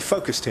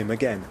refocused him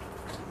again.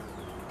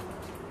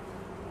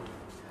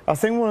 I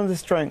think one of the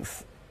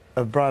strengths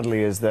of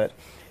Bradley is that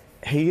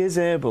he is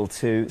able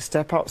to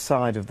step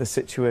outside of the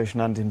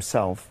situation and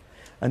himself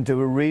and do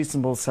a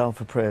reasonable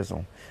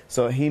self-appraisal.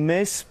 So he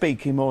may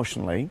speak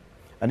emotionally,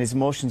 and his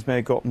emotions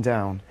may go up and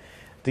down.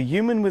 The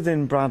human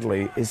within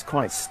Bradley is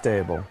quite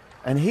stable,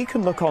 and he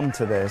can look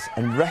onto this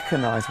and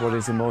recognise what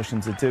his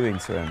emotions are doing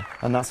to him,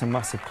 and that's a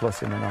massive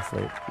plus in an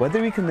athlete.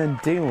 Whether he can then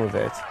deal with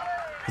it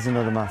is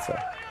another matter.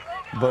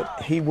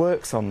 But he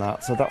works on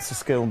that, so that's a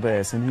skill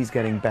base, and he's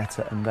getting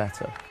better and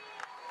better.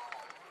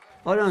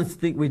 I don't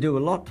think we do a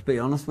lot, to be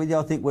honest with you.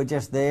 I think we're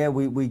just there.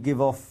 We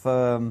give off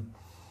a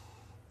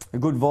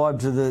good vibe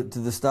to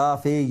the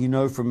staff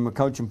here. From a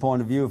coaching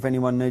point of view, if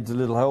anyone needs a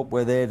little help,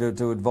 we're there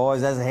to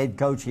advise. As a head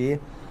coach here,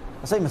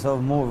 I see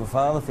myself more of a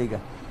father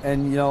figure.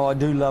 And, I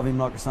do love him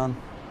like a son.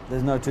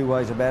 There's no two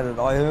ways about it.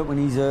 I hurt when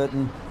he's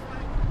hurting.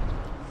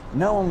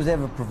 No one was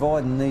ever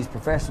providing these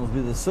professionals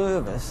with a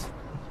service,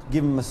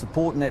 give them a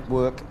support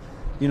network,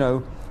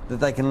 that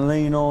they can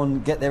lean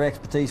on, get their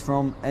expertise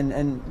from,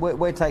 and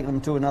we're taking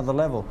them to another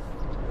level.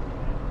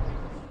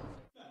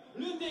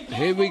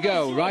 Here we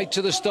go, right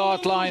to the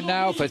start line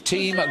now for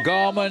Team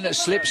Garmin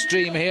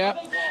Slipstream here.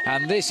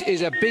 And this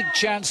is a big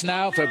chance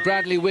now for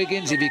Bradley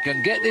Wiggins, if he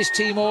can get this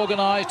team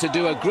organised to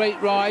do a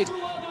great ride.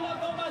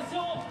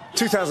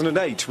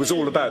 2008 was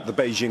all about the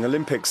Beijing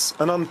Olympics,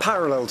 an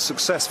unparalleled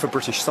success for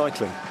British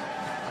cycling.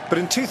 But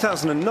in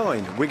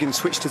 2009, Wiggins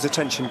switched his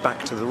attention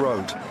back to the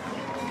road.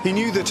 He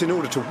knew that in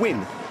order to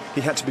win,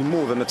 he had to be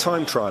more than a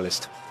time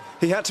trialist.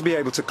 He had to be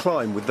able to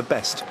climb with the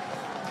best.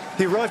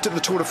 He arrived at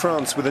the Tour de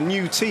France with a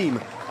new team,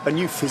 a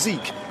new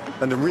physique,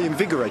 and a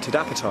reinvigorated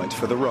appetite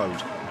for the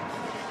road.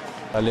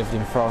 I lived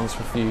in France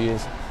for a few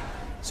years,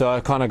 so I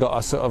kind of got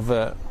a sort of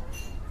a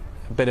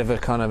bit of a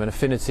kind of an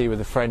affinity with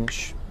the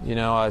French.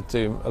 I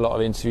do a lot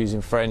of interviews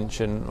in French,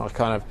 and I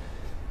kind of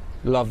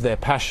love their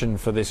passion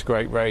for this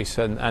great race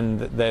and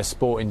their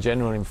sport in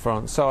general in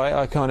France. So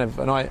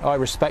I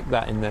respect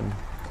that in them.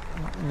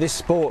 This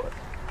sport,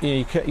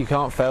 you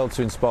can't fail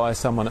to inspire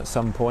someone at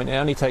some point. It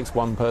only takes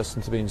one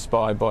person to be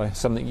inspired by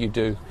something you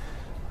do,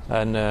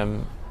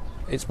 and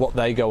it's what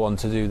they go on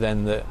to do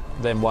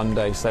then one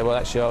day say, well,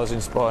 actually I was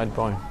inspired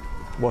by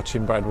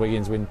watching Brad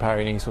Wiggins win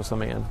Paris-Nice or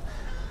something. And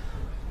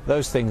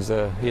those things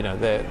are,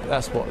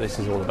 that's what this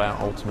is all about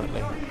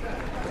ultimately.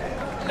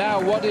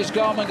 Now, what is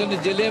Garmin going to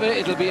deliver?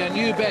 It'll be a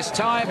new best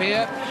time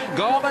here.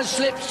 Garmin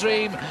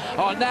Slipstream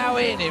are now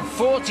in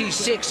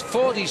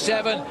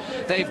 46.47.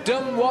 They've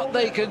done what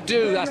they can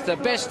do. That's the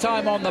best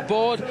time on the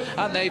board,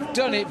 and they've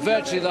done it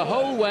virtually the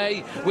whole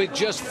way with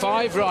just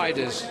 5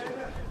 riders.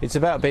 It's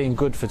about being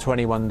good for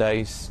 21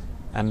 days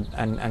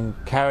and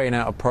carrying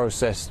out a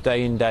process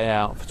day in, day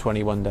out for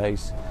 21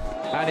 days.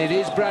 And it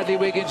is Bradley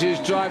Wiggins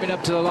who's driving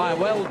up to the line.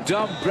 Well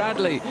done,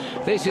 Bradley.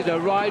 This is a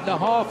ride and a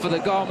half for the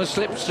Garmin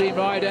Slipstream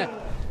rider.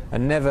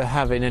 And never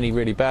having any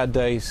really bad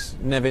days,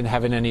 never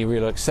having any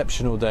real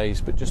exceptional days,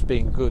 but just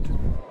being good.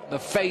 The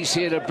face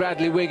here of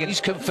Bradley Wiggins.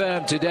 He's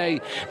confirmed today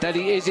that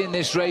he is in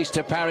this race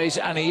to Paris,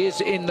 and he is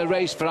in the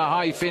race for a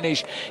high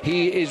finish.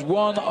 He is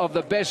one of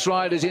the best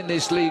riders in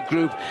this league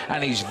group,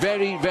 and he's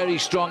very, very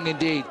strong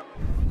indeed.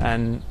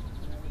 And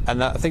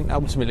And I think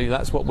ultimately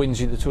that's what wins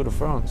you the Tour de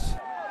France.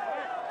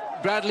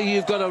 Bradley,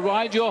 you've got to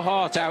ride your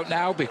heart out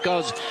now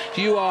because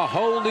you are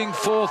holding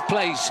 4th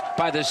place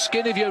by the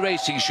skin of your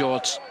racing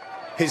shorts.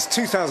 His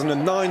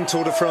 2009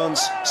 Tour de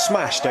France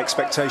smashed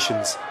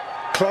expectations.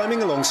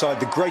 Climbing alongside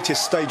the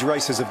greatest stage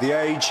racers of the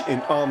age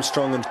in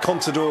Armstrong and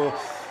Contador,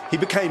 he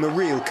became a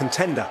real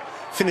contender,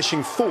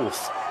 finishing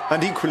 4th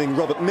and equalling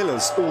Robert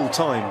Miller's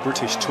all-time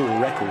British Tour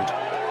record.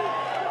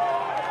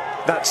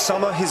 That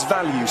summer his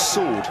value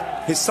soared.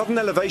 His sudden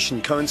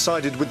elevation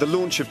coincided with the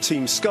launch of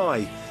Team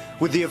Sky,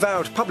 with the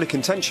avowed public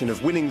intention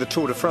of winning the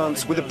Tour de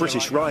France with a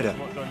British rider.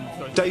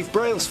 Dave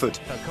Brailsford,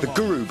 the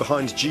guru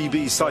behind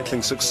GB's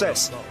cycling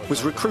success,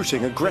 was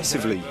recruiting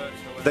aggressively.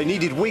 They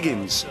needed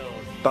Wiggins,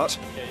 but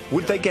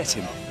would they get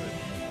him?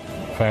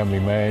 Family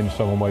man,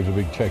 someone waves a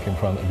big cheque in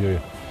front of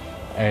you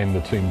and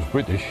the team's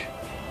British,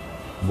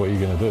 what are you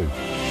going to do?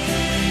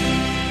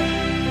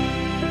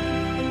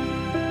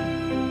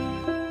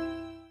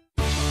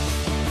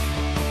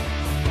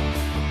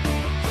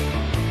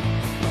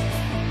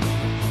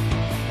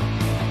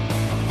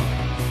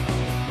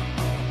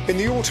 In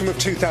the autumn of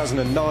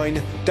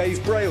 2009,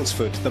 Dave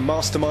Brailsford, the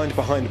mastermind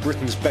behind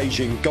Britain's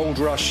Beijing Gold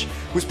Rush,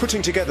 was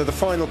putting together the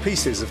final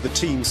pieces of the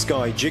Team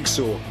Sky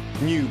jigsaw.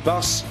 New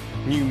bus,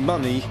 new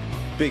money,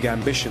 big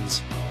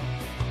ambitions.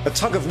 A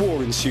tug of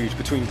war ensued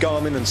between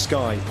Garmin and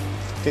Sky.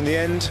 In the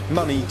end,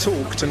 money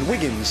talked and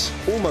Wiggins,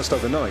 almost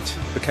overnight,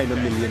 became a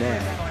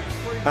millionaire.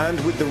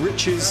 And with the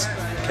riches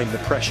came the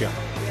pressure.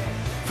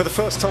 For the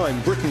first time,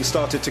 Britain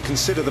started to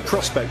consider the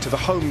prospect of a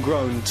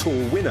homegrown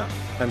Tour winner,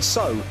 and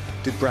so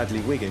did Bradley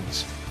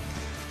Wiggins.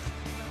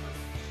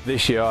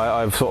 This year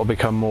I've sort of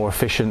become more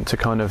efficient to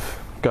kind of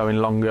going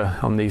longer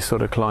on these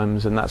sort of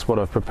climbs, and that's what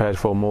I've prepared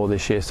for more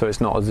this year, so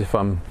it's not as if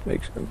I'm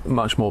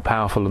much more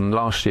powerful than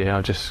last year.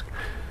 I just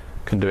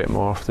can do it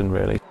more often,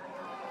 really.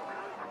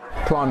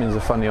 Climbing's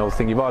a funny old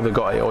thing. You've either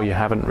got it or you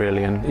haven't,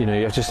 really, and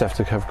you just have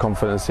to have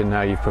confidence in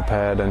how you've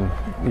prepared, and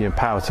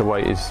power to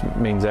weight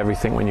means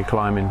everything when you're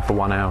climbing for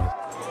 1 hour.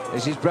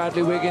 This is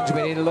Bradley Wiggins.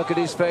 We need to look at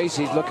his face.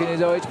 He's looking as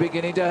though it's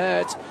beginning to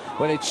hurt.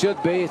 Well, it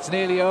should be. It's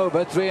nearly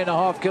over.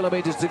 3.5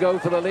 kilometres to go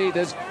for the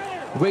leaders.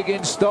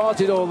 Wiggins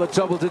started all the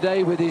trouble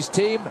today with his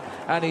team,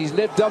 and he's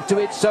lived up to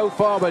it so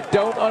far, but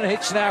don't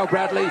unhitch now,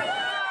 Bradley.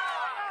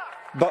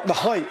 But the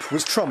hype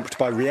was trumped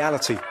by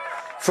reality.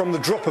 From the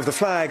drop of the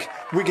flag,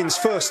 Wiggins'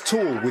 first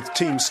tour with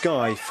Team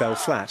Sky fell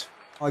flat.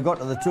 I got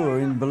to the tour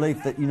in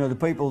belief that, the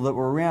people that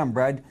were around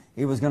Brad,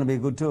 it was going to be a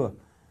good tour.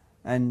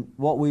 And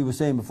what we were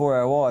seeing before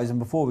our eyes, and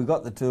before we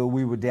got the tour,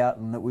 we were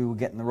doubting that we were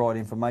getting the right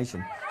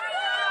information.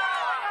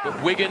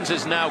 But Wiggins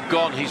is now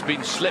gone. He's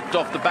been slipped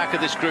off the back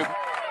of this group.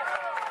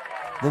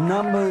 The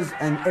numbers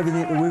and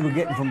everything that we were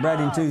getting from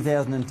Brad in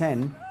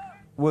 2010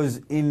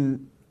 was,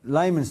 in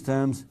layman's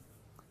terms...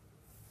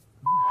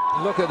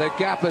 Look at the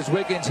gap as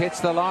Wiggins hits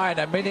the line.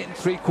 1 minute and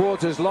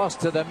 3/4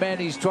 lost to the men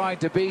he's trying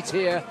to beat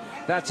here.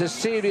 That's a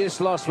serious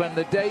loss when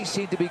the day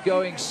seemed to be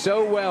going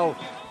so well.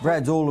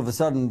 Brad's all of a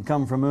sudden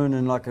come from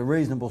earning like a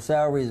reasonable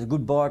salary as a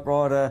good bike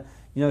rider,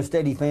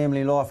 steady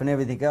family life and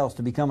everything else,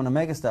 to becoming a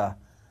megastar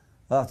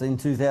after in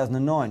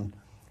 2009.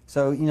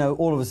 So,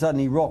 all of a sudden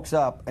he rocks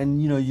up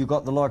and, you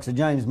got the likes of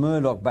James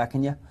Murdoch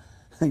backing you.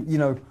 I'm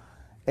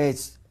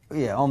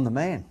the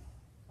man.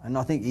 And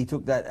I think he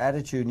took that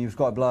attitude and he was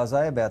quite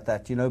blasé about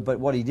that, but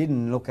what he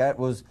didn't look at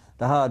was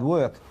the hard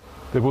work.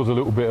 There was a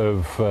little bit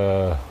of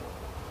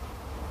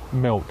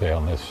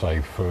meltdown, let's say,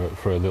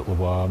 for a little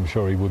while. I'm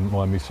sure he wouldn't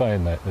mind me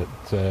saying that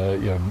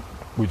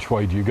which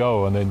way do you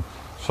go? And then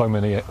so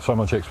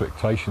much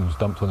expectations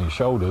dumped on his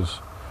shoulders.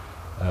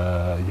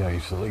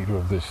 He's the leader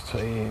of this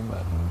team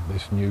and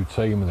this new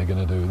team, and they're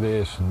going to do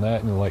this and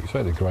that. And like you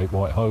say, the Great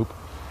White Hope.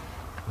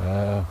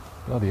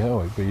 Bloody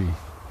hell, it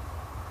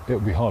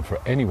would be hard for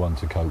anyone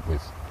to cope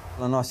with.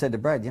 And I said to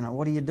Brad,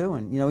 what are you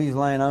doing? He's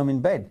laying home in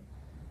bed.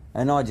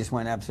 And I just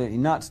went absolutely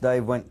nuts.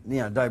 Dave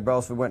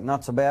Brailsford went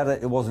nuts about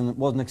it. It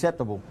wasn't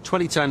acceptable.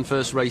 2010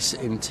 first race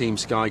in Team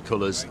Sky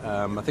colours.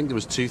 I think there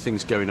was two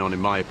things going on,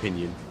 in my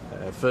opinion.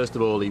 First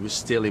of all, he was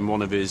still in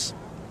one of his,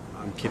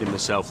 I'm kidding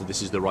myself that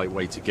this is the right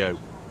way to go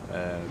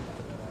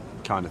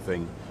kind of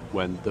thing.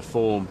 When the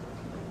form,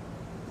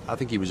 I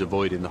think he was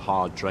avoiding the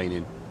hard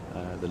training,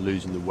 the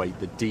losing the weight,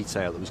 the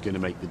detail that was going to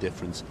make the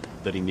difference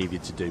that he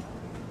needed to do.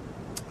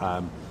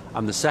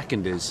 And the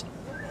second is,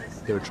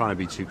 they were trying to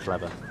be too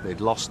clever.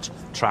 They'd lost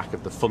track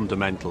of the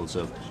fundamentals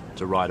of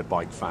to ride a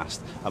bike fast,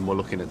 and we're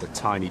looking at the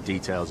tiny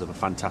details of a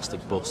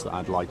fantastic bus that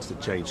I'd like to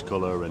change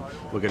colour, and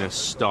we're going to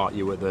start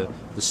you at the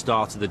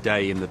start of the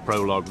day in the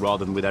prologue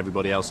rather than with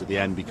everybody else at the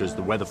end because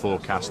the weather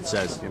forecast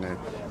says,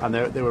 and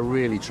they were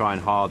really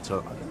trying hard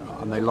to,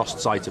 and they lost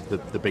sight of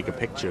the bigger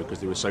picture because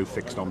they were so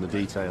fixed on the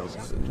details.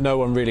 No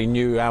one really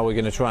knew how we're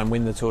going to try and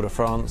win the Tour de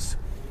France.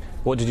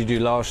 What did you do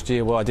last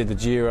year? Well, I did the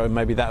Giro.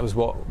 Maybe that was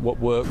what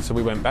worked, so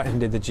we went back and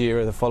did the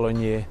Giro the following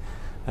year.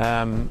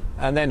 And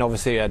then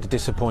obviously I had a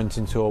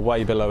disappointing tour,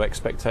 way below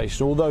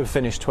expectation, although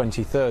finished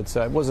 23rd,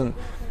 so it wasn't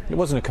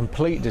a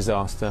complete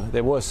disaster.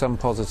 There were some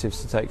positives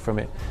to take from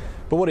it.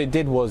 But what it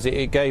did was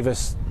it gave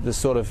us the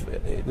sort of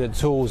the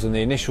tools and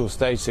the initial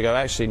stage to go,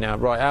 actually now,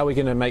 right, how are we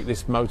going to make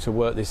this motor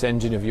work, this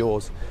engine of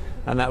yours?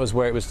 And that was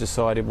where it was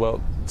decided,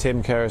 well,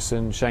 Tim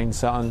Kerrison, Shane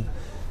Sutton,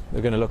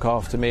 they're going to look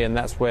after me, and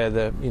that's where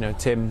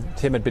Tim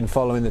had been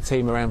following the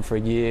team around for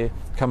a year,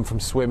 come from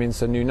swimming,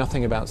 so knew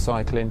nothing about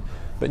cycling,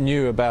 but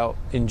knew about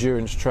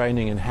endurance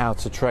training and how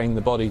to train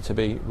the body to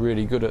be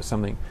really good at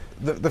something.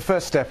 The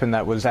first step in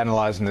that was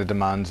analysing the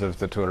demands of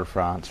the Tour de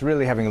France,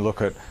 really having a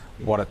look at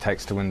what it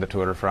takes to win the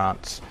Tour de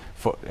France,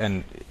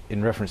 and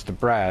in reference to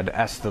Brad,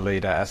 as the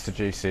leader, as the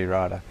GC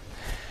rider.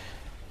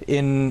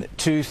 In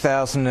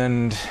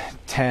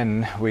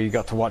 2010, we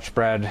got to watch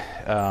Brad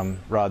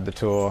ride the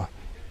Tour,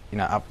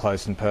 up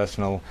close and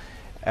personal,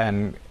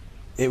 and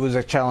it was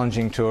a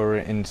challenging tour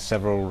in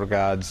several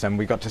regards, and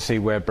we got to see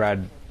where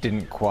Brad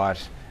didn't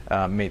quite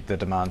meet the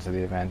demands of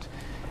the event.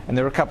 And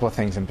there were a couple of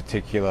things in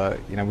particular.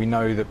 We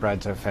know that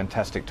Brad's a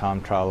fantastic time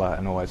trialer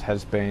and always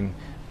has been,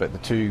 but the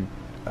two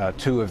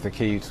of the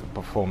key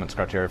performance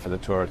criteria for the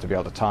tour are to be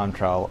able to time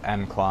trial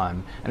and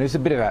climb, and it was a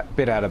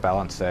bit out of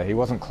balance there. He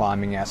wasn't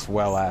climbing as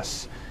well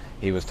as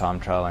he was time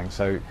trialing,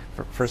 so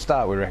for a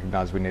start we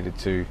recognised we needed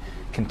to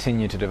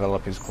continue to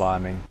develop his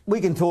climbing. We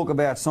can talk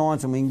about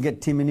science and we can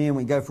get Tim in here and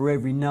we can go for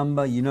every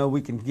number.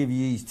 We can give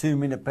you his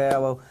 2-minute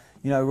power,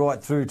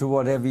 right through to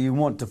whatever you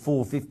want, to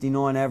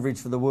 4:59 average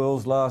for the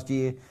Worlds last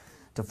year,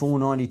 to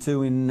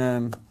 4:92 in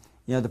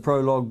the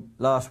prologue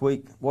last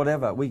week,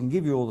 whatever. We can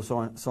give you all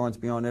the science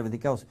behind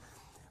everything else.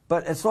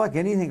 But it's like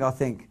anything, I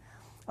think,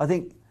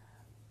 and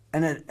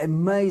it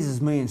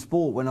amazes me in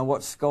sport when I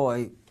watch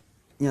Sky,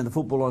 the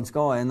football on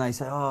Sky, and they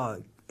say,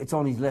 oh, it's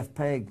on his left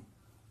peg.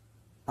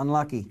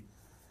 Unlucky.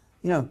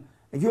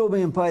 If you're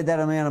being paid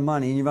that amount of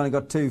money and you've only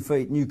got 2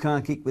 feet and you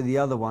can't kick with the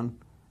other one,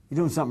 you're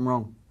doing something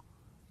wrong.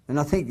 And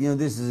I think,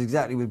 this is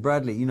exactly with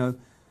Bradley.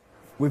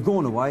 We've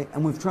gone away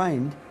and we've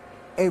trained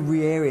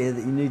every area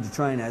that you need to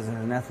train as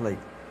an athlete.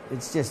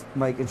 It's just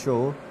making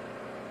sure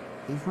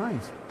he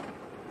trains.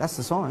 That's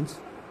the science.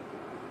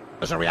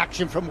 There's a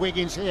reaction from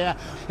Wiggins here.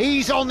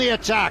 He's on the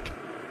attack.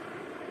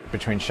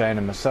 Between Shane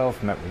and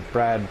myself, met with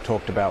Brad,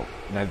 talked about,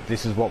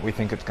 this is what we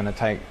think it's going to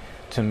take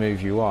to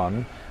move you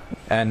on.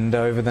 And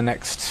over the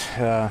next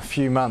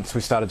few months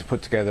we started to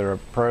put together a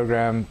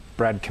program.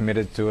 Brad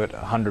committed to it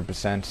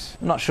 100%.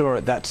 I'm not sure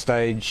at that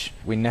stage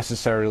we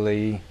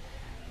necessarily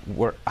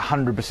were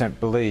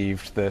 100%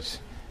 believed that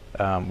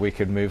we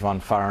could move on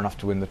far enough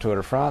to win the Tour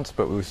de France,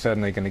 but we were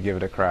certainly going to give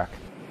it a crack.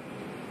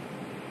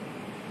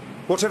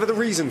 Whatever the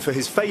reason for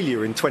his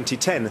failure in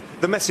 2010,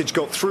 the message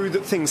got through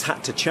that things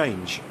had to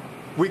change.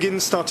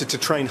 Wiggins started to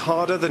train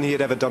harder than he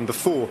had ever done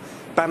before,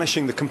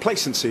 banishing the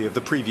complacency of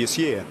the previous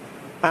year.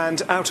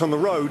 And out on the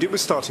road, it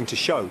was starting to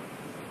show.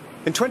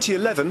 In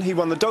 2011, he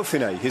won the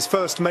Dauphiné, his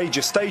first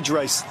major stage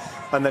race,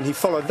 and then he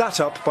followed that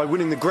up by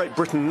winning the Great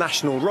Britain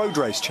National Road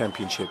Race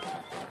Championship.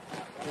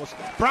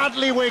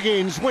 Bradley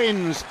Wiggins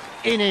wins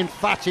in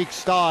emphatic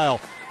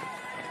style.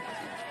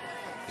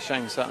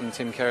 Shane Sutton,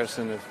 Tim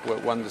Kerrison have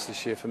worked wonders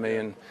this year for me,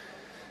 and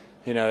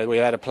we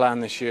had a plan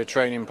this year, a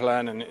training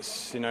plan, and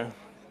it's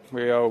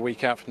we are a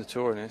week out from the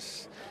tour, and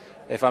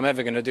if I'm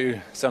ever going to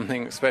do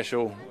something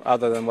special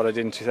other than what I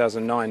did in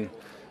 2009,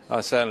 I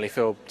certainly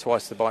feel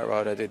twice the bike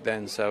ride I did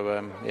then.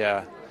 So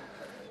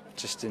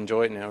just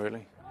enjoy it now,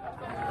 really.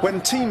 When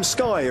Team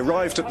Sky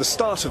arrived at the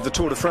start of the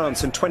Tour de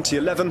France in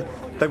 2011,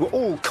 they were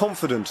all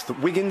confident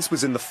that Wiggins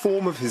was in the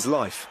form of his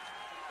life.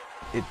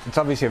 It's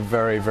obviously a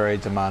very, very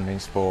demanding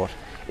sport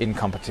in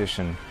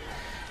competition.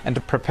 And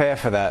to prepare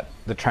for that,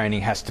 the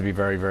training has to be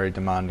very, very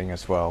demanding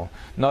as well.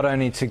 Not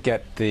only to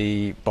get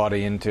the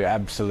body into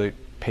absolute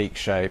peak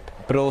shape,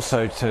 but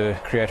also to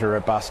create a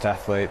robust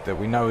athlete that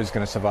we know is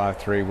going to survive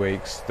 3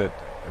 weeks, that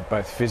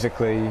both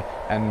physically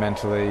and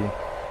mentally,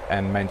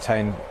 and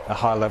maintain a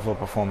high level of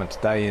performance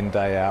day in,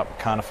 day out.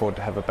 Can't afford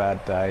to have a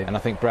bad day. And I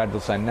think Brad will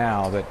say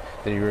now that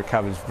he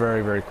recovers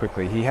very, very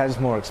quickly. He has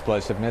more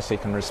explosiveness, he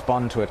can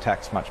respond to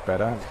attacks much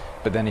better,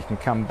 but then he can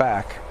come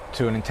back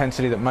to an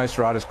intensity that most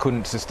riders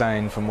couldn't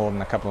sustain for more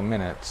than a couple of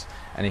minutes,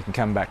 and he can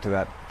come back to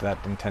that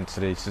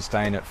intensity,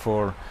 sustain it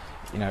for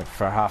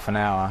half an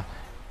hour,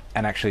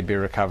 and actually be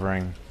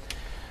recovering.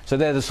 So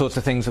they're the sorts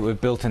of things that we've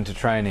built into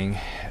training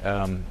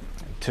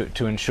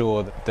to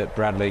ensure that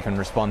Bradley can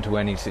respond to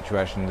any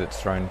situation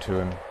that's thrown to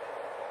him.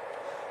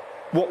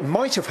 What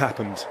might have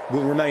happened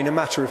will remain a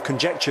matter of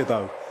conjecture,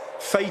 though.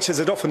 Fate, as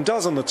it often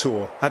does on the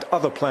tour, had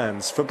other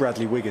plans for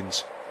Bradley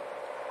Wiggins.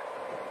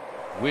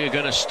 We're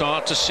going to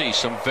start to see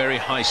some very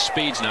high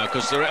speeds now,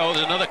 because there's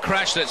another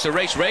crash. That's the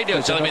race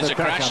radio telling me it's a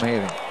crash.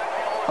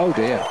 Oh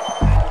dear.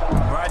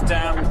 Right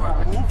down,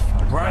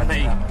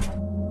 Bradley.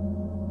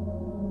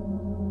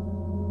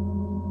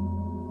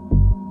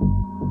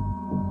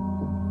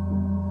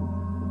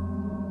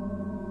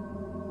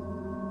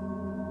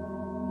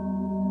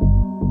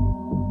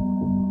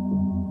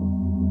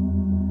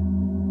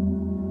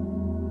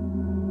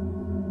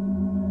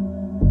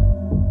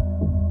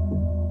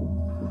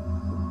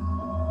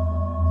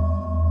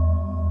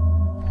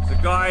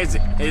 Guys,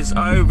 it's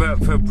over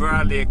for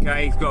Bradley,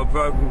 okay? He's got a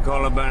broken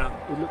collarbone.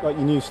 It looked like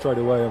you knew straight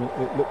away. I mean,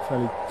 it looked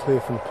fairly clear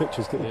from the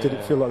pictures. Did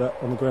it feel like that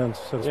on the ground,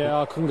 so to speak? Yeah,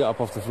 I couldn't get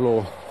up off the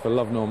floor for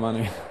love nor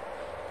money.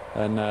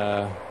 And,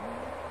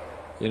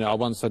 you know,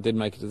 once I did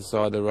make it to the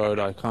side of the road,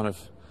 I kind of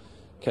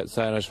kept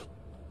saying, I just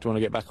want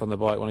to get back on the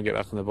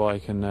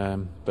bike,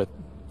 and but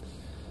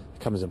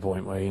it comes a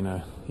point where, you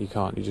know, you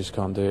just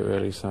can't do it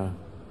really, so.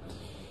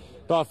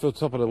 But I feel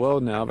top of the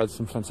world now. I've had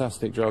some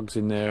fantastic drugs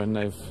in there, and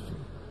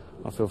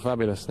I feel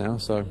fabulous now.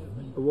 So.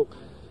 At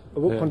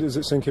what point is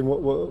it sinking?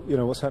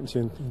 What's happened to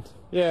you?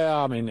 Yeah,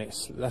 I mean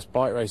that's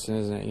bike racing,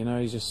 isn't it? You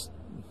know,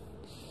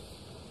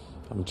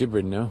 I'm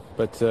gibbering now,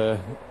 but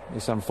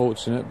it's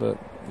unfortunate. But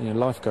you know,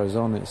 life goes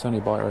on. It's only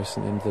bike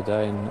racing at the end of the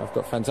day, and I've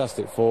got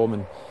fantastic form,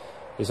 and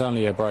it's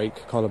only a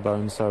break,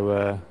 collarbone.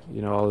 So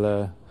you know,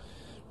 I'll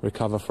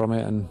recover from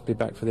it and be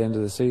back for the end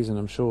of the season,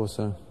 I'm sure.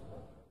 So.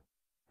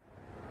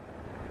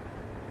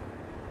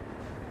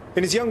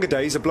 In his younger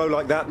days, a blow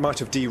like that might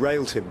have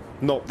derailed him.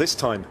 Not this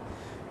time.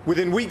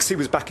 Within weeks, he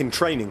was back in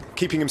training,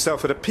 keeping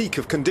himself at a peak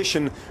of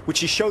condition which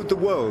he showed the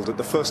world at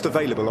the first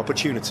available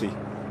opportunity.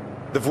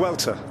 The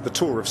Vuelta, the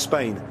Tour of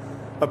Spain.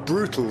 A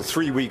brutal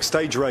 3-week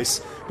stage race,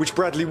 which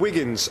Bradley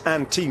Wiggins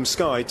and Team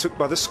Sky took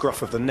by the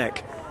scruff of the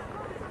neck.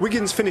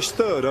 Wiggins finished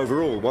third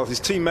overall, while his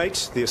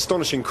teammate, the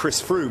astonishing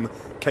Chris Froome,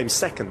 came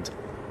second.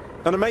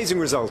 An amazing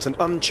result and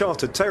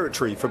uncharted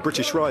territory for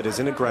British riders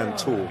in a Grand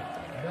Tour.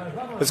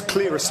 As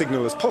clear a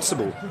signal as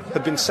possible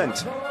had been sent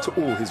to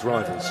all his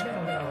rivals.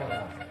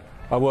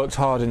 I worked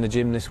hard in the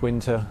gym this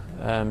winter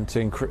to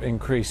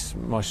increase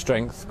my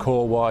strength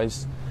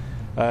core-wise.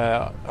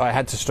 I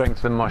had to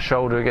strengthen my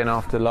shoulder again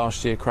after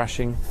last year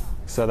crashing,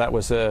 so that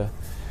was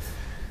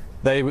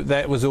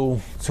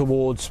all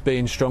towards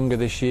being stronger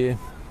this year.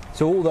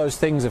 So all those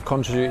things have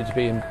contributed to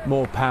being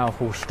more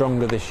powerful,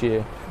 stronger this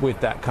year. With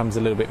that comes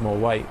a little bit more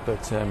weight,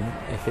 but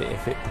if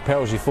it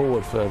propels you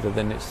forward further,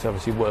 then it's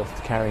obviously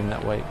worth carrying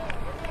that weight.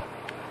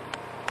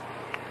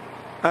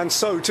 And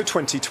so to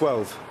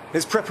 2012.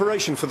 His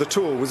preparation for the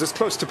Tour was as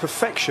close to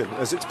perfection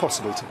as it's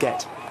possible to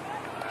get.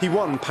 He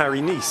won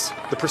Paris-Nice,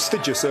 the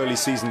prestigious early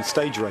season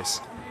stage race.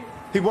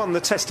 He won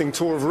the testing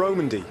Tour of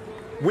Romandy,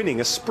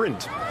 winning a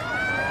sprint.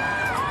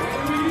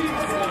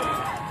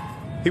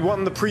 He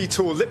won the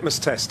pre-Tour litmus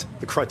test,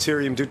 the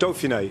Critérium du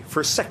Dauphiné, for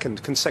a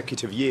second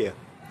consecutive year.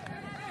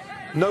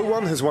 No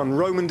one has won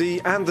Romandy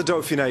and the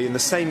Dauphiné in the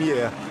same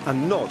year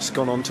and not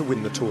gone on to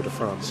win the Tour de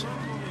France.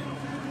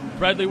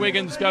 Bradley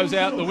Wiggins goes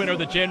out the winner of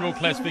the general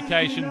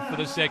classification for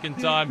the second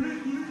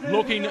time,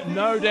 looking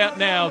no doubt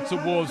now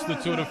towards the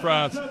Tour de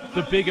France,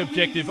 the big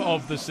objective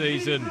of the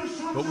season.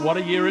 But what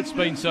a year it's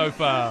been so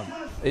far.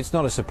 It's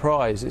not a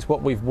surprise, it's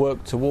what we've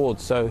worked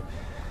towards. So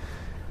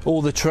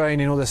all the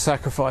training, all the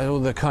sacrifice, all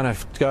the kind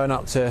of going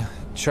up to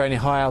training,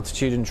 high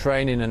altitude and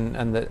training,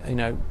 and the, you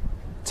know,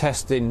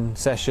 testing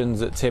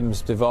sessions that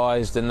Tim's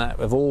devised, and that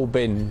have all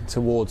been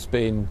towards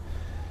being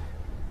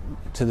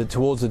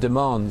towards the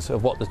demands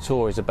of what the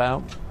Tour is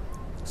about.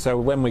 So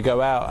when we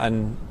go out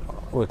and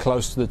we're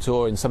close to the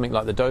Tour in something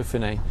like the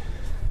Dauphiné,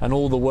 and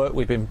all the work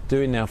we've been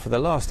doing now for the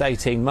last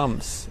 18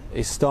 months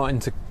is starting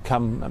to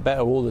come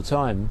better all the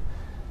time,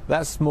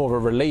 that's more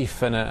of a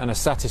relief and a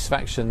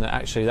satisfaction that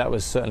actually that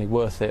was certainly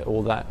worth it,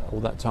 all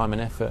that time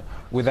and effort.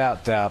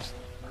 Without doubt,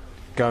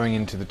 going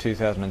into the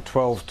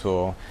 2012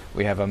 Tour,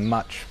 we have a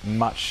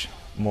much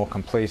more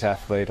complete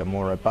athlete, a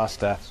more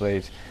robust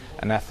athlete,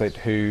 an athlete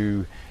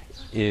who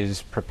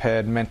is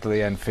prepared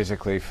mentally and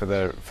physically for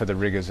the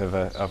rigours of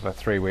a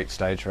 3-week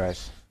stage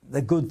race.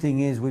 The good thing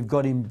is we've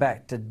got him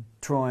back to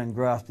try and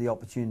grasp the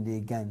opportunity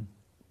again,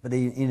 but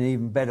in an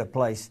even better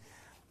place.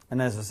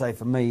 And as I say,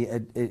 for me,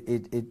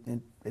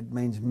 it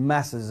means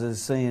masses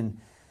as seeing,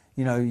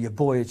 you know, your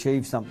boy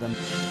achieve something.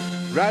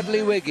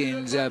 Bradley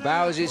Wiggins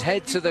bows his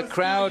head to the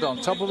crowd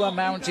on top of a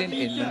mountain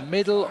in the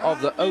middle of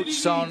the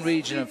Haute-Saône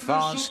region of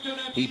France.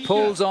 He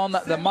pulls on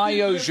the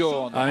maillot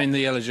jaune. I'm in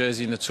the yellow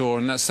jersey in the Tour,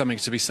 and that's something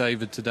to be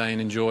savoured today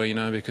and enjoy, you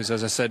know, because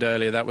as I said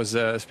earlier, that was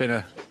it's been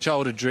a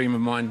childhood dream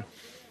of mine,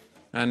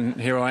 and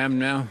here I am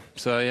now,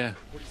 so yeah.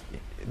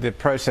 The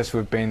process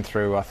we've been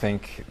through, I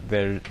think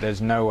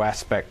there's no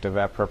aspect of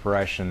our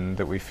preparation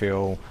that we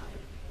feel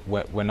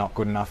we're not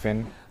good enough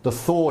in. The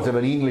thought of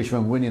an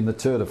Englishman winning the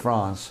Tour de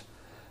France,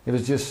 it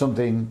was just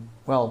something,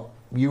 well,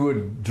 you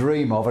would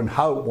dream of and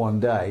hope one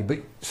day, but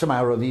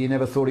somehow or other you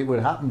never thought it would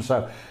happen.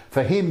 So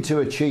for him to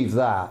achieve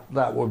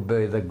that would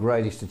be the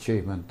greatest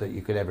achievement that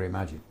you could ever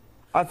imagine.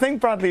 I think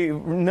Bradley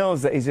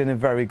knows that he's in a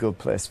very good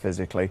place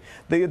physically.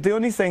 The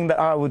only thing that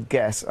I would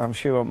guess, I'm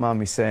sure you won't mind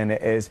me saying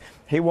it, is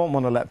he won't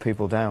want to let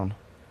people down.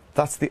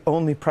 That's the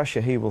only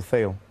pressure he will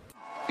feel.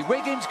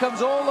 Wiggins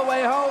comes all the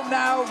way home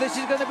now. This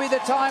is going to be the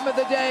time of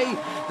the day.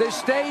 The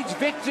stage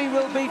victory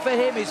will be for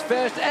him, his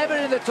first ever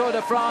in the Tour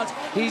de France.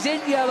 He's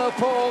in yellow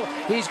pole.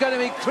 He's going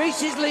to increase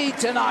his lead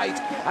tonight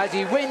as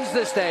he wins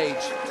the stage.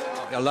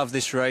 I love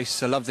this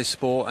race, I love this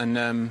sport,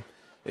 and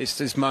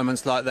it's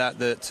moments like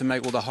that to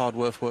make all the hard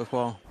work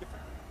worthwhile.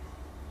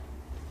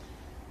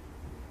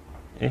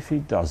 If he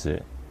does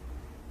it,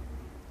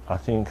 I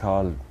think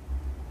I'll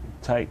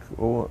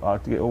I'll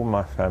get all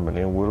my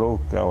family and we'll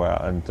all go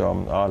out and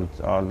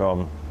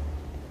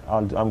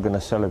I'm going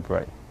to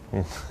celebrate.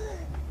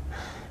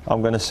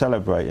 I'm going to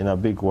celebrate in a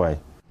big way.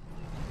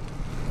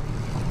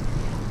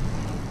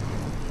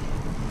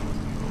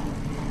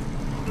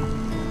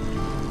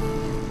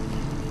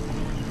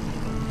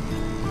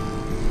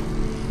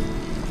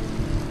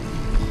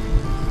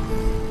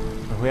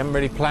 We haven't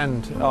really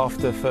planned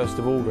after 1st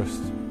of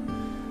August,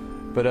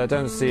 but I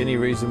don't see any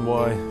reason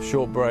why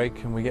short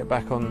break and we get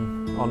back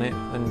on it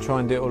and try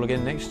and do it all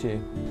again next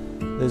year.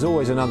 There's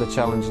always another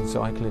challenge in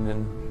cycling,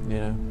 and you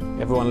know,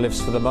 everyone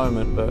lives for the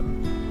moment, but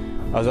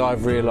as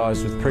I've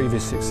realised with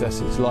previous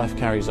successes, life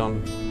carries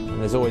on and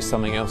there's always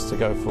something else to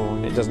go for,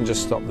 and it doesn't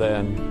just stop there.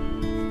 And